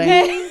smiling.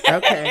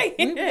 Okay.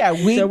 We got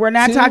week So we're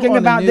not 2 talking on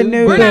about the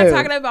new We're boo. not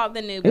talking about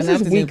the new boo. This Not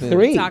is the new week boo.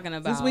 3. We're talking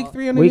about This is week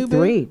 3 on the Week new boo?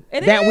 3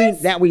 It that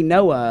is? we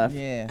know of.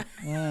 Yeah.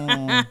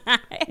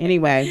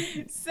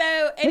 Anyway, So,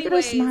 her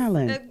anyways,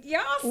 smiling.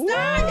 Y'all stop.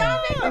 Y'all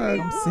making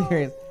me I'm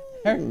serious.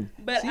 Her,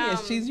 But, she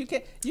is. She's.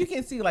 You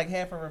can see like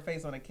half of her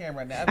face on the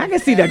camera now. I can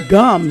see the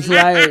gums.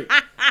 Like,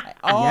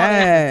 Oh,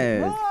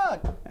 Yes.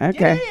 Look. Okay.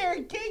 Get in here,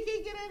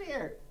 Kiki. Get in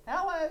here.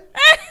 Hello.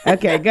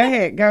 okay, go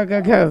ahead, go.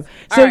 So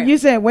All right. you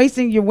said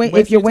wasting your if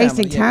Wasting you're time,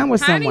 wasting yeah. time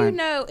with How do you someone,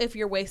 know if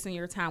you're wasting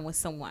your time with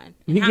someone?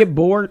 you get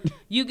bored.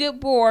 You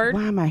get bored.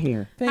 Why am I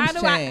here? Things How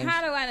do change.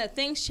 I know?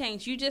 Things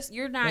change.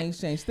 You're not.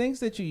 Things change. Things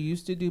that you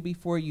used to do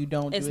before you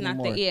don't It's do not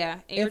anymore. that. Yeah,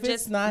 you're If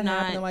just it's not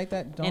happening like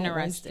that, don't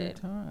waste your interested.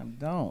 time.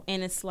 Don't.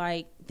 And it's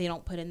like they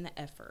don't put in the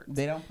effort.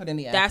 They don't put in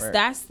the effort.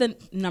 That's the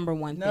number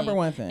one thing. Number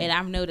one thing. And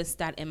I've noticed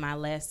that in my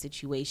last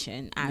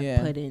situation, I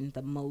Yeah. put in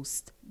the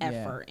most Yeah.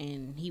 effort,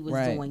 and he was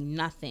Right. doing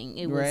nothing.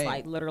 It was Right.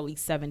 like literally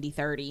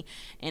 70-30,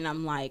 and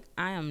I'm like,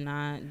 I am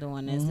not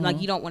doing this. Mm-hmm.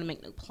 Like, you don't want to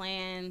make no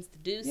plans to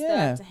do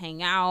Yeah. stuff, to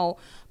hang out,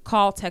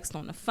 call, text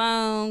on the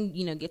phone,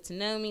 get to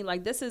know me.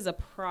 Like, this is a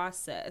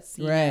process,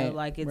 you know, Right.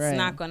 like it's Right.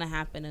 not going to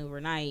happen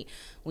overnight.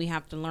 We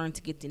have to learn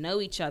to get to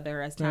know each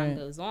other as time Right.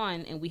 goes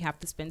on, and we have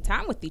to spend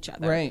time with each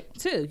other Right.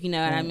 too. You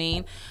know what I Right.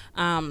 mean?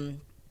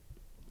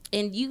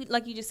 And you,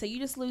 like you just said, you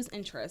just lose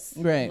interest.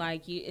 Right.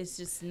 Like it's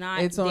just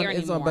not It's there on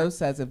anymore. both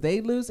sides. If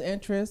they lose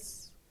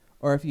interest,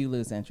 or if you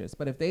lose interest,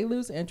 but if they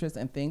lose interest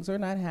and things are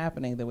not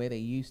happening the way they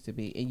used to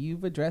be, and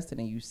you've addressed it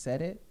and you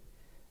said it,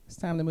 it's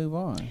time to move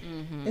on.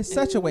 Mm-hmm. It's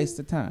such a waste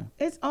of time.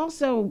 It's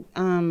also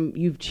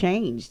you've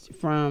changed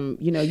from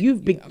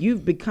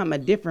you've become a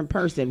different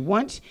person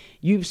once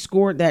you've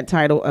scored that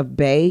title of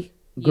bae,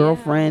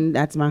 girlfriend.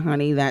 That's my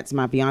honey. That's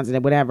my fiance.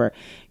 Whatever.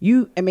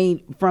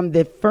 From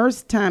the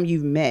first time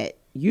you've met.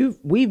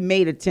 We've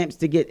made attempts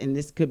to get, and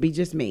this could be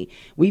just me.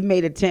 We've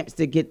made attempts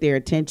to get their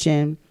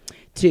attention,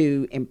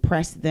 to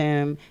impress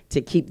them, to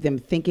keep them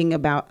thinking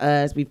about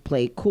us. We've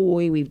played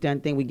coy. We've done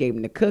things. We gave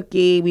them the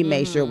cookie. We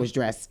made sure it was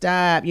dressed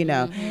up. We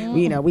handled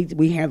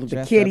the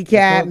Dressed kitty up the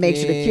cat, make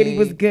sure the kitty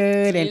was cookie.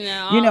 good, and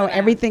all that.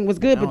 everything was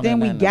good. I But don't then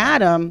know we nothing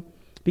got about them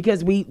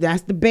because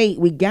that's the bait.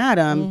 We got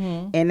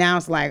them, and now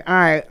it's like, all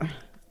right.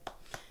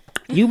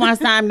 You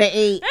want time to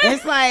eat?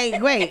 It's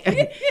like, wait.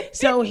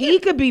 So he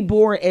could be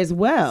bored as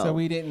well. So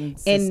we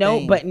didn't. And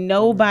sustain. but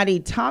nobody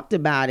talked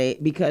about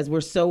it because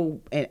we're so,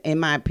 in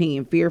my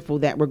opinion, fearful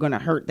that we're going to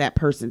hurt that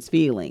person's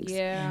feelings.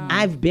 Yeah.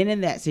 I've been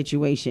in that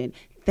situation.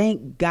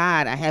 Thank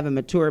God I have a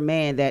mature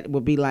man that will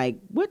be like,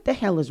 what the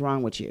hell is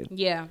wrong with you?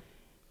 Yeah.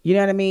 You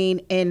know what I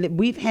mean? And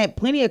we've had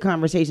plenty of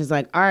conversations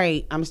like, all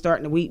right, I'm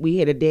starting to, we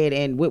hit a dead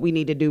end. What we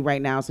need to do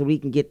right now so we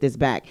can get this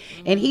back.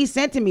 And he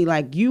said to me,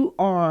 like, you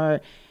are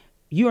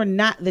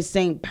not the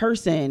same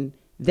person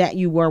that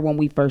you were when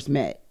we first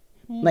met.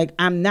 Like,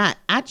 I'm not.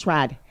 I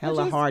tried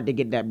hella hard to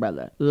get that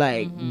brother.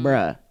 Like,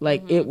 bruh.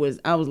 Like, it was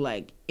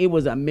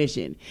a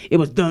mission. It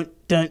was dun,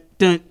 dun,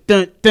 dun,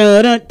 dun,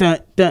 dun, dun, dun,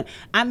 dun.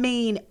 I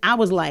mean, I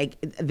was like,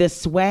 the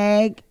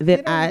swag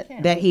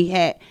that he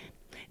had.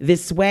 The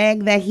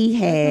swag that he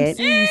had,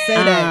 You say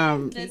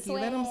that. Kiki,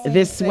 Let 'em see you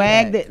the say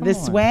swag that. that the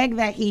Come on. swag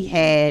that he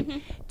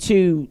had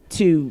to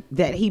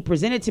that he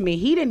presented to me,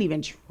 he didn't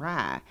even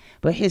try,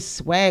 but his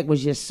swag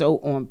was just so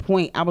on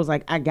point. I was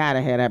like, I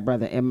gotta have that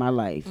brother in my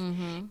life,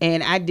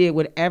 and I did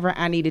whatever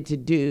I needed to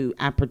do.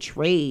 I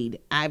portrayed.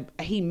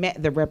 He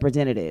met the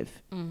representative,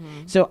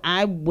 so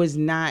I was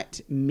not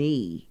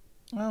me.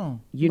 Oh.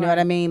 You know what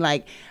I mean?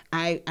 Like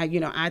I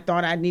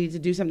thought I needed to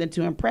do something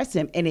to impress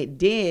him, and it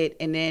did.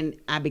 And then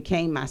I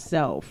became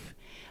myself.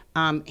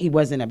 He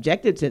wasn't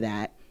objective to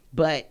that,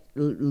 but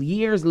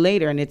years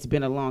later, and it's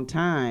been a long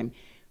time,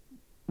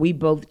 we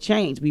both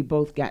changed. We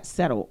both got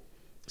settled.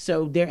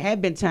 So there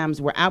have been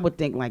times where I would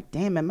think like,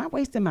 damn, am I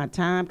wasting my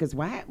time? Because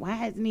why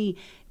hasn't he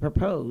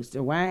proposed?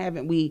 Or why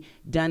haven't we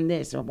done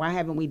this? Or why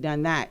haven't we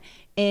done that?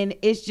 And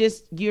it's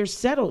just, you're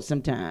settled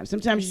sometimes.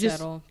 Sometimes you're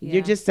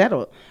just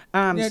settled.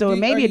 Now, So it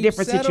may are be a you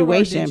different settled or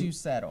situation. Did you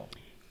settle?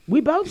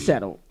 We both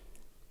settled.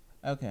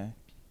 Okay.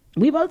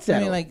 We both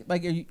settle. I mean,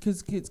 like,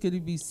 because could you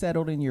be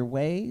settled in your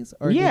ways,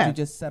 or Yeah. did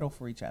you just settle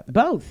for each other?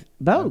 Both.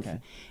 Okay.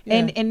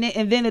 Yeah.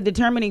 And then the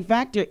determining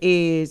factor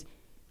is,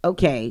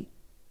 okay,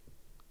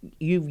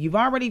 you've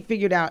already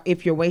figured out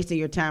if you're wasting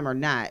your time or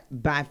not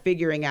by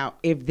figuring out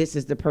if this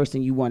is the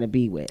person you want to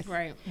be with.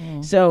 Right.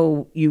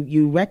 So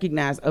you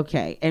recognize,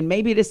 okay, and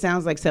maybe this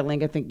sounds like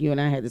settling. I think you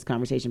and I had this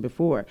conversation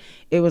before.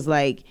 It was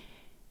like,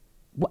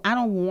 well, I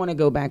don't want to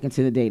go back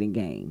into the dating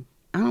game.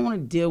 I don't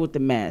want to deal with the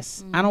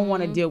mess. I don't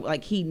want to deal,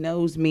 like, he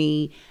knows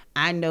me.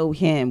 I know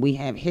him. We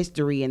have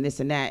history and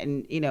this and that.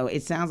 And, you know,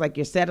 it sounds like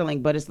you're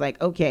settling, but it's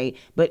like, okay,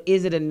 but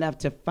is it enough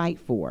to fight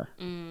for?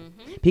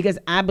 Because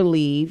I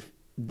believe,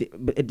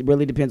 it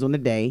really depends on the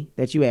day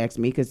that you ask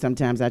me, because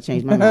sometimes I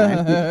change my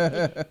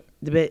mind.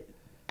 But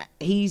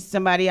he's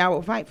somebody I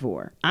will fight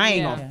for. I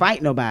ain't going to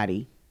fight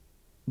nobody,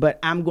 but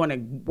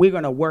we're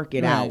going to work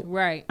it out.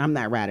 Right. I'm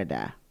not ride or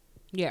die.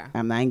 Yeah. I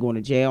ain't going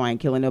to jail. I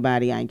ain't killing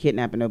nobody. I ain't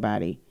kidnapping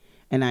nobody.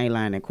 And I ain't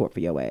lying in court for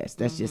your ass.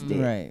 That's just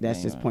it. Right.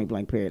 That's just point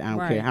blank period. I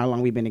don't care how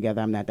long we've been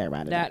together. I'm not that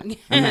ride or die.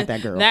 I'm not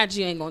that girl. That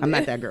you ain't gonna do. I'm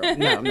not that girl.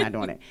 No, I'm not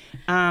doing it.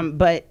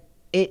 But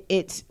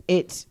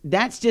it's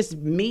that's just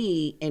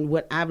me and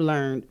what I've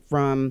learned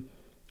from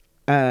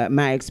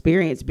my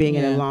experience being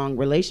in a long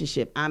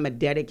relationship. I'm a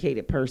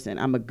dedicated person.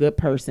 I'm a good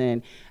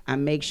person. I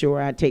make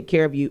sure I take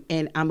care of you,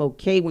 and I'm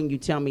okay when you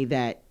tell me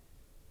that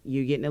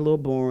you're getting a little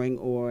boring,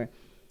 or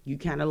you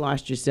kind of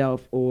lost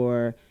yourself,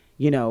 or,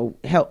 you know,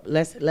 help.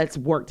 Let's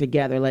work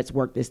together. Let's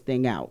work this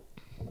thing out.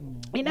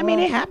 And I mean,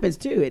 it happens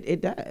too.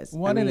 It does.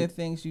 One of the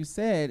things you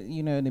said,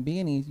 you know, in the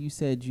beginning, you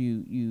said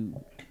you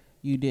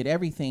did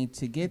everything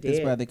to get this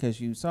brother because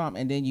you saw him,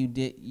 and then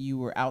you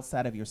were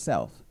outside of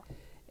yourself,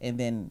 and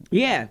then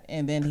he had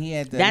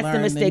to. That's learn the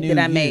mistake that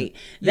I made.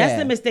 Yeah. That's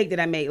the mistake that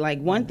I made. Like,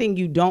 one thing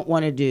you don't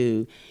want to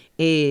do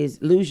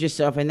is lose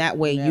yourself, and that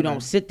way you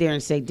don't sit there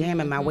and say, damn,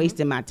 am I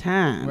wasting my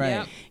time? Right.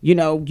 Yep. You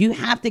know, you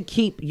have to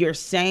keep your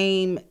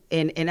same,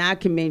 and I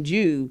commend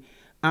you,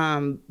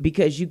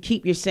 because you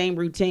keep your same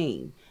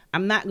routine.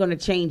 I'm not going to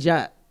change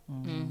up.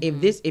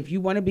 If you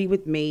want to be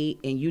with me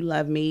and you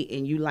love me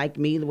and you like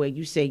me the way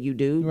you say you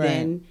do,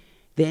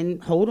 then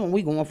hold on,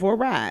 we going for a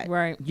ride.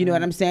 Right. You know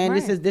what I'm saying?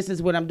 Right. This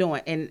is what I'm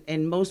doing.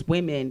 And most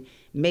women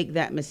make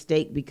that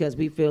mistake because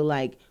we feel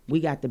like we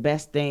got the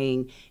best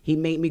thing. He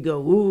made me go,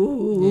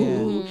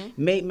 ooh,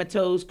 made my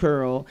toes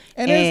curl.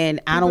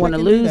 And I don't want to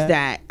lose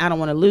that. I don't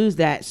want to lose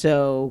that.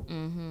 So,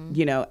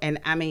 you know, and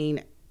I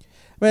mean,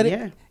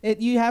 but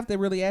you have to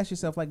really ask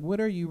yourself, like, what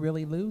are you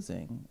really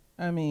losing?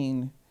 I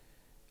mean,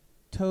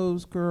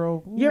 toes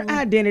curl. Your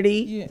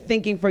identity,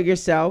 thinking for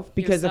yourself,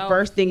 because the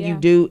first thing you yeah.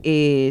 do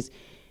is,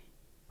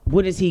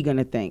 what is he going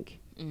to think?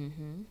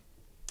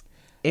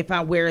 If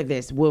I wear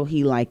this, will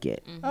he like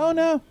it? Oh,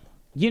 no.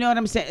 You know what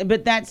I'm saying?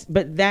 But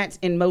that's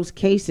in most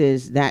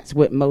cases, that's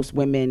what most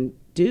women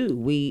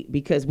do.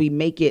 Because we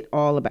make it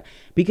all about,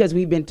 because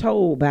we've been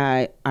told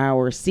by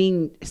our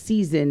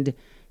seasoned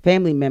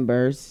family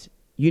members,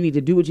 you need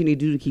to do what you need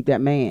to do to keep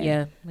that man.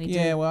 Yeah. We do.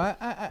 Yeah, well,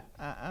 I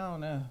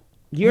don't know.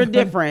 You're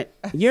different.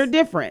 You're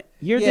different.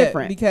 You're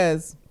different.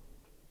 Because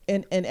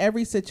in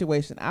every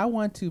situation, I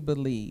want to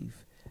believe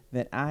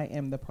that I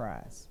am the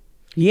prize.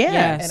 Yeah.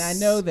 Yes. And I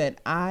know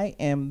that I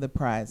am the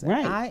prize. And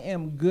Right. I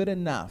am good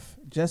enough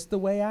just the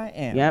way I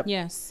am. Yep.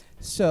 Yes.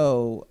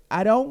 So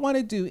I don't want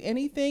to do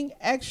anything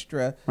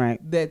extra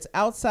that's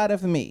outside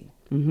of me.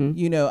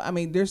 You know, I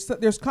mean,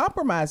 there's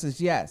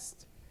compromises, yes.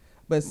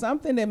 But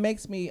something that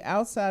makes me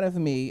outside of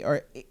me,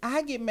 or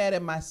I get mad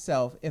at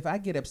myself if I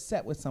get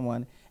upset with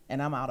someone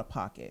and I'm out of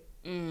pocket.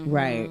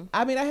 Right.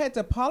 I mean, I had to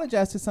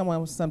apologize to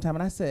someone sometime,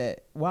 and I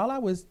said, while I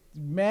was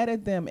mad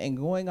at them and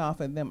going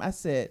off at them, I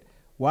said,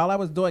 while I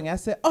was doing it, I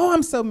said, oh,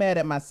 I'm so mad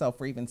at myself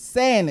for even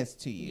saying this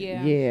to you.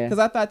 Yeah. Because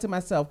I thought to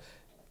myself,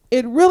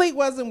 it really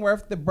wasn't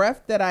worth the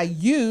breath that I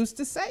used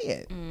to say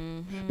it.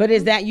 But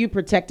is that you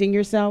protecting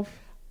yourself?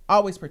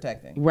 Always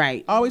protecting.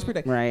 Right. Always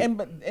protecting. Right.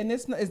 And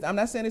this is, I'm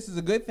not saying this is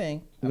a good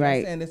thing. I'm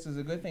Right. not saying this is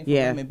a good thing for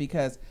Yeah. women,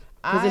 because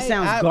it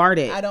sounds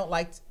guarded. I don't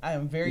like. I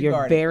am very You're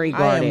guarded. very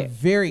guarded. I am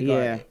very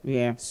guarded.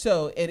 Yeah.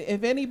 So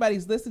if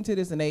anybody's listening to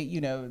this and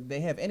they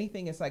have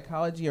anything in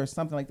psychology or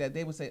something like that,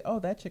 they would say, oh,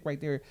 that chick right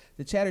there,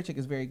 the chatter chick,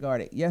 is very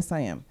guarded. Yes,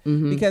 I am.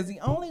 Because the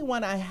only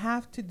one I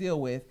have to deal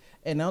with,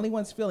 and the only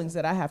one's feelings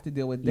that I have to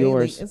deal with daily,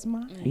 Yours. is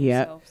mine.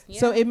 Yeah.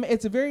 So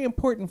it's very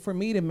important for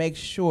me to make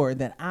sure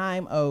that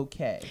I'm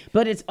okay.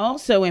 But it's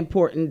also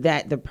important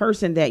that the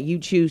person that you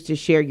choose to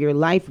share your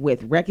life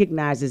with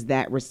recognizes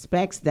that,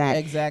 respects that,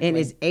 Exactly. and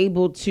is able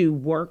to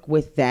work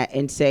with that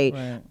and say,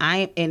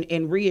 Right.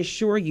 and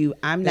reassure you,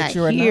 I'm That not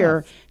you're here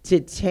enough. to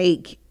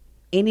take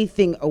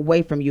anything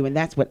away from you. And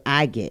that's what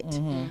I get.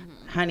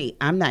 Honey,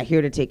 I'm not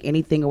here to take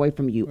anything away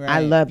from you. I Right.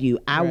 love you.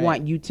 I Right.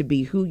 want you to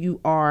be who you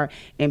are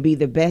and be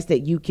the best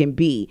that you can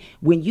be.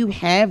 When you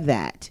have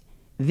that,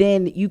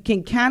 then you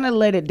can kind of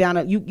let it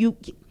down.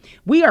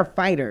 We are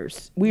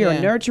fighters. We are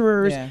Yeah.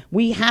 nurturers. Yeah.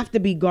 We have to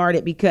be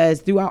guarded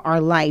because throughout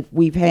our life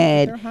we've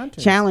They're had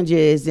hunters.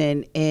 challenges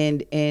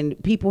and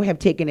people have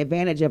taken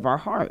advantage of our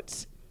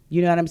hearts.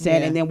 You know what I'm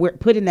saying? Yeah. And then we're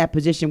put in that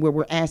position where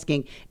we're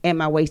asking,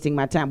 am I wasting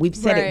my time? We've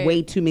said it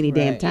way too many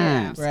damn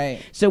times. Yeah.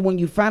 Right. So when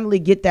you finally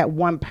get that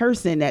one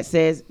person that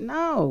says,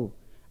 no,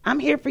 I'm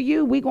here for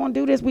you. We gonna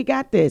do this. We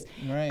got this.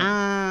 Right.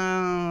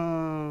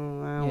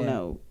 I don't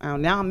know.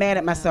 Now I'm mad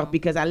at myself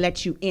because I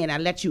let you in. I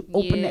let you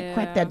open that,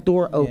 crack that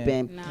door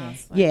open.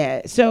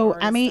 No, So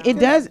I mean, it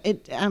does.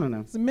 I don't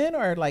know. So men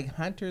are like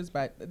hunters,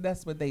 but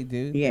that's what they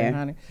do.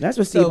 Yeah, that's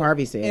what Steve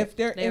Harvey said. If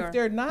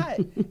they're not,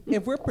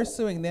 if we're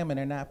pursuing them and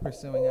they're not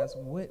pursuing us,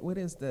 what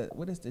is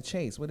the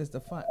chase? What is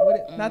the fun?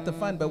 Not the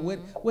fun, but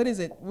what is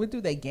it? What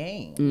do they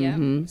gain?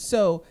 Yeah.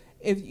 So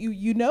if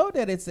you know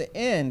that it's the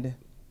end.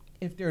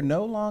 If they're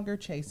no longer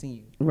chasing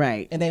you,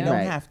 right, and they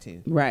don't have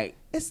to, right,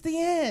 it's the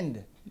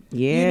end.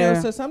 Yeah, you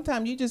know. So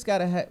sometimes you just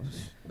gotta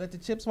let the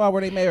chips fall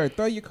where they may, or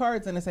throw your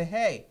cards in and say,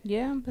 "Hey,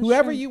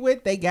 whoever you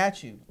with, they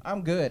got you.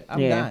 I'm good. I'm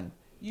done."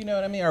 You know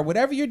what I mean? Or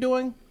whatever you're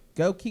doing,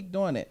 go keep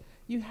doing it.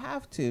 You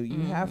have to.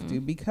 You have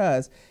to,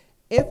 because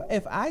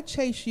if I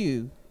chase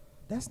you,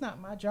 that's not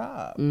my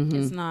job.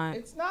 It's not.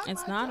 It's not.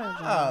 It's my not job.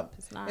 a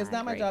job. It's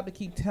not my job to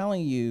keep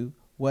telling you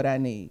what I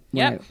need.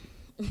 Yep. Right.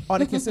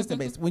 On a consistent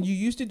basis. When you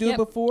used to do it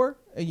before,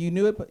 and you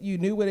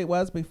knew what it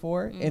was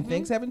before, and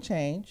things haven't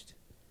changed,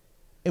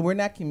 and we're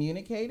not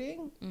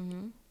communicating.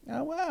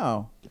 Oh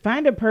wow!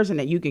 Find a person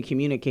that you can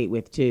communicate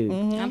with too.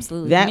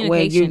 Absolutely. That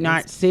way you're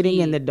not sitting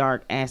in the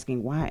dark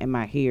asking, why am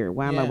I here?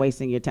 Why am I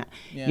wasting your time?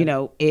 Yeah. You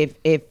know, if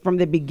from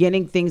the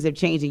beginning things have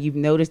changed and you've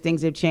noticed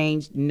things have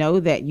changed,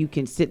 know that you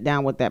can sit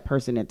down with that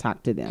person and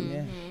talk to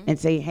them and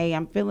say, hey,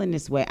 I'm feeling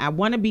this way. I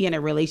want to be in a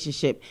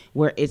relationship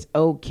where it's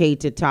okay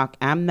to talk.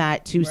 I'm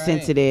not too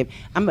sensitive.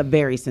 I'm a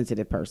very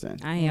sensitive person.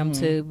 I am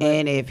too.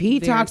 And if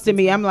he talks to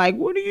me, I'm like,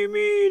 what do you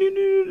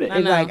mean?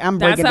 It's like, I'm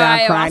That's breaking how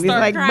down crying. He's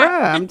like, crying.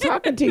 bruh, I'm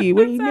talking to you.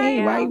 What do you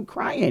mean? Why are you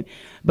crying?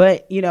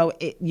 But you know,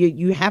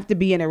 you have to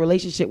be in a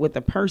relationship with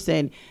a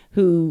person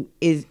who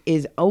is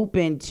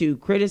open to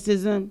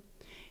criticism,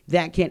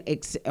 that can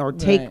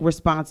take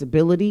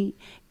responsibility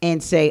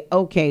and say,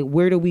 okay,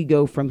 where do we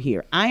go from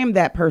here? I am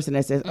that person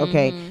that says,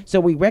 okay, so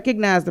we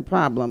recognize the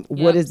problem.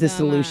 What is the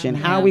solution?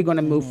 How are we going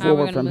to move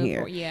forward from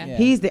here?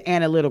 He's the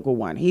analytical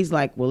one. He's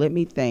like, well, let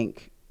me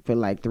think for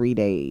like 3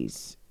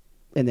 days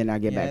and then I'll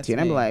get back to you.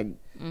 And I'm like,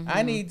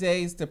 I need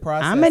days to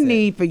process. I'm gonna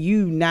need for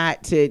you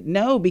not to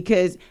know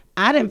because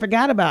I didn't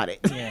forgot about it.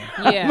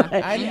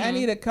 I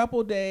need a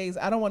couple days.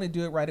 I don't want to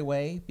do it right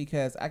away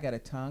because I got a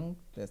tongue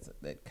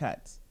that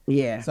cuts.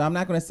 Yeah. So I'm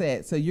not going to say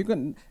it. So you're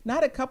going to,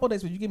 not a couple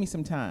days, but you give me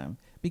some time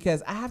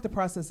because I have to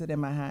process it in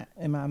my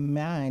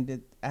mind.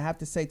 That I have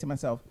to say to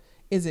myself,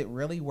 is it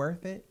really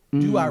worth it?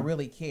 Do I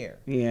really care?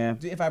 Yeah.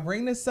 If I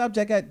bring this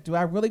subject up, do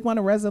I really want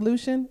a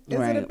resolution? Is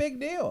it a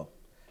big deal?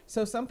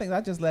 So some things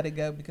I just let it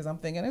go because I'm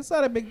thinking it's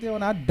not a big deal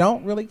and I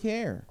don't really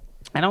care.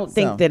 I don't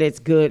think that it's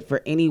good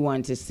for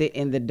anyone to sit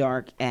in the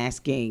dark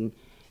asking,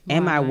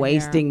 am I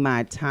wasting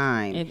my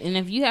time? And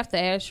if you have to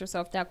ask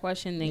yourself that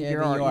question, then you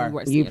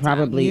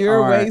probably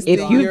are.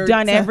 If you've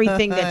done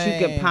everything that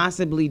you could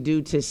possibly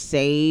do to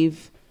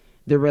save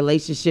the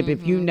relationship,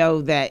 if you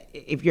know that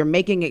if you're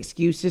making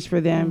excuses for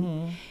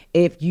them,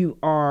 if you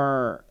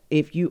are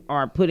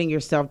putting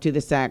yourself to the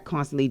side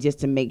constantly just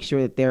to make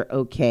sure that they're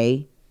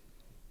okay,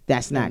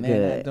 that's not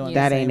good.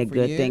 That ain't a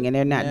good thing. And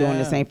they're not doing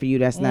the same for you.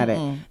 That's not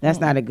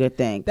a good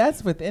thing.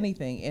 That's with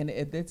anything. And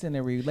if it's in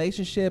a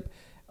relationship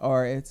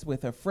or it's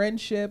with a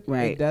friendship,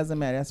 it doesn't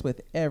matter. That's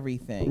with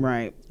everything.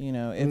 Right. You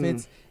know,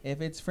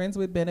 if it's friends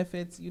with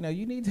benefits, you know,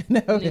 you need to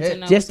know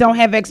that. Just don't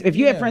have if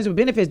you have friends with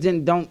benefits,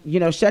 then don't,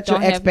 shut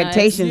your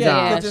expectations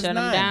off. Shut them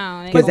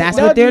down. Because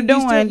that's what they're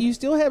doing. You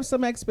still have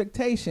some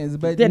expectations,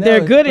 but they're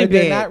good in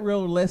bed. They're not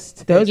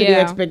realistic. Those are the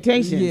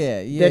expectations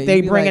that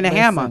they bring in a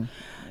hammer.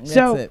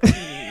 So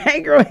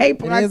Hey Girl Hey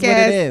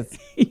podcast. It is.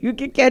 You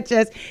can catch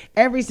us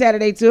every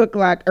Saturday,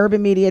 2:00,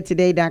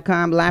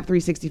 urbanmediatoday.com, Live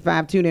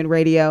 365, TuneIn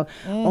Radio.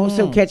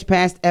 Also catch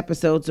past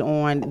episodes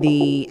on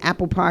the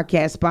Apple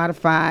Podcast,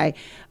 Spotify,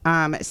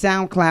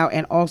 SoundCloud,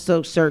 and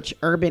also search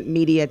Urban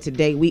Media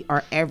Today. We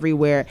are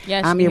everywhere.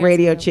 Yes, I'm your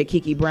radio chick,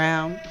 Kiki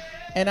Brown.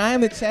 And I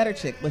am the chatter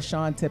chick,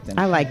 LaShawn Tipton.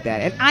 I like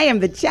that. And I am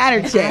the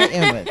chatter chick.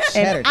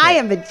 I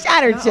am the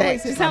chatter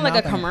chick. You sound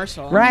like a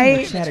commercial.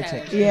 Right? Chatter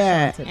chick.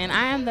 Yeah. And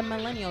I am the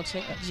millennial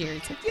chick,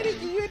 Jerry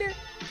Tipton.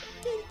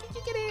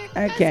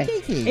 Okay.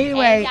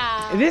 Anyway,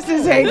 this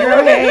is Hey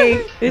Girl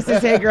Hey. This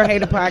is Hey Girl Hey,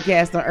 the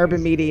podcast on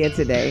Urban Media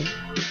Today.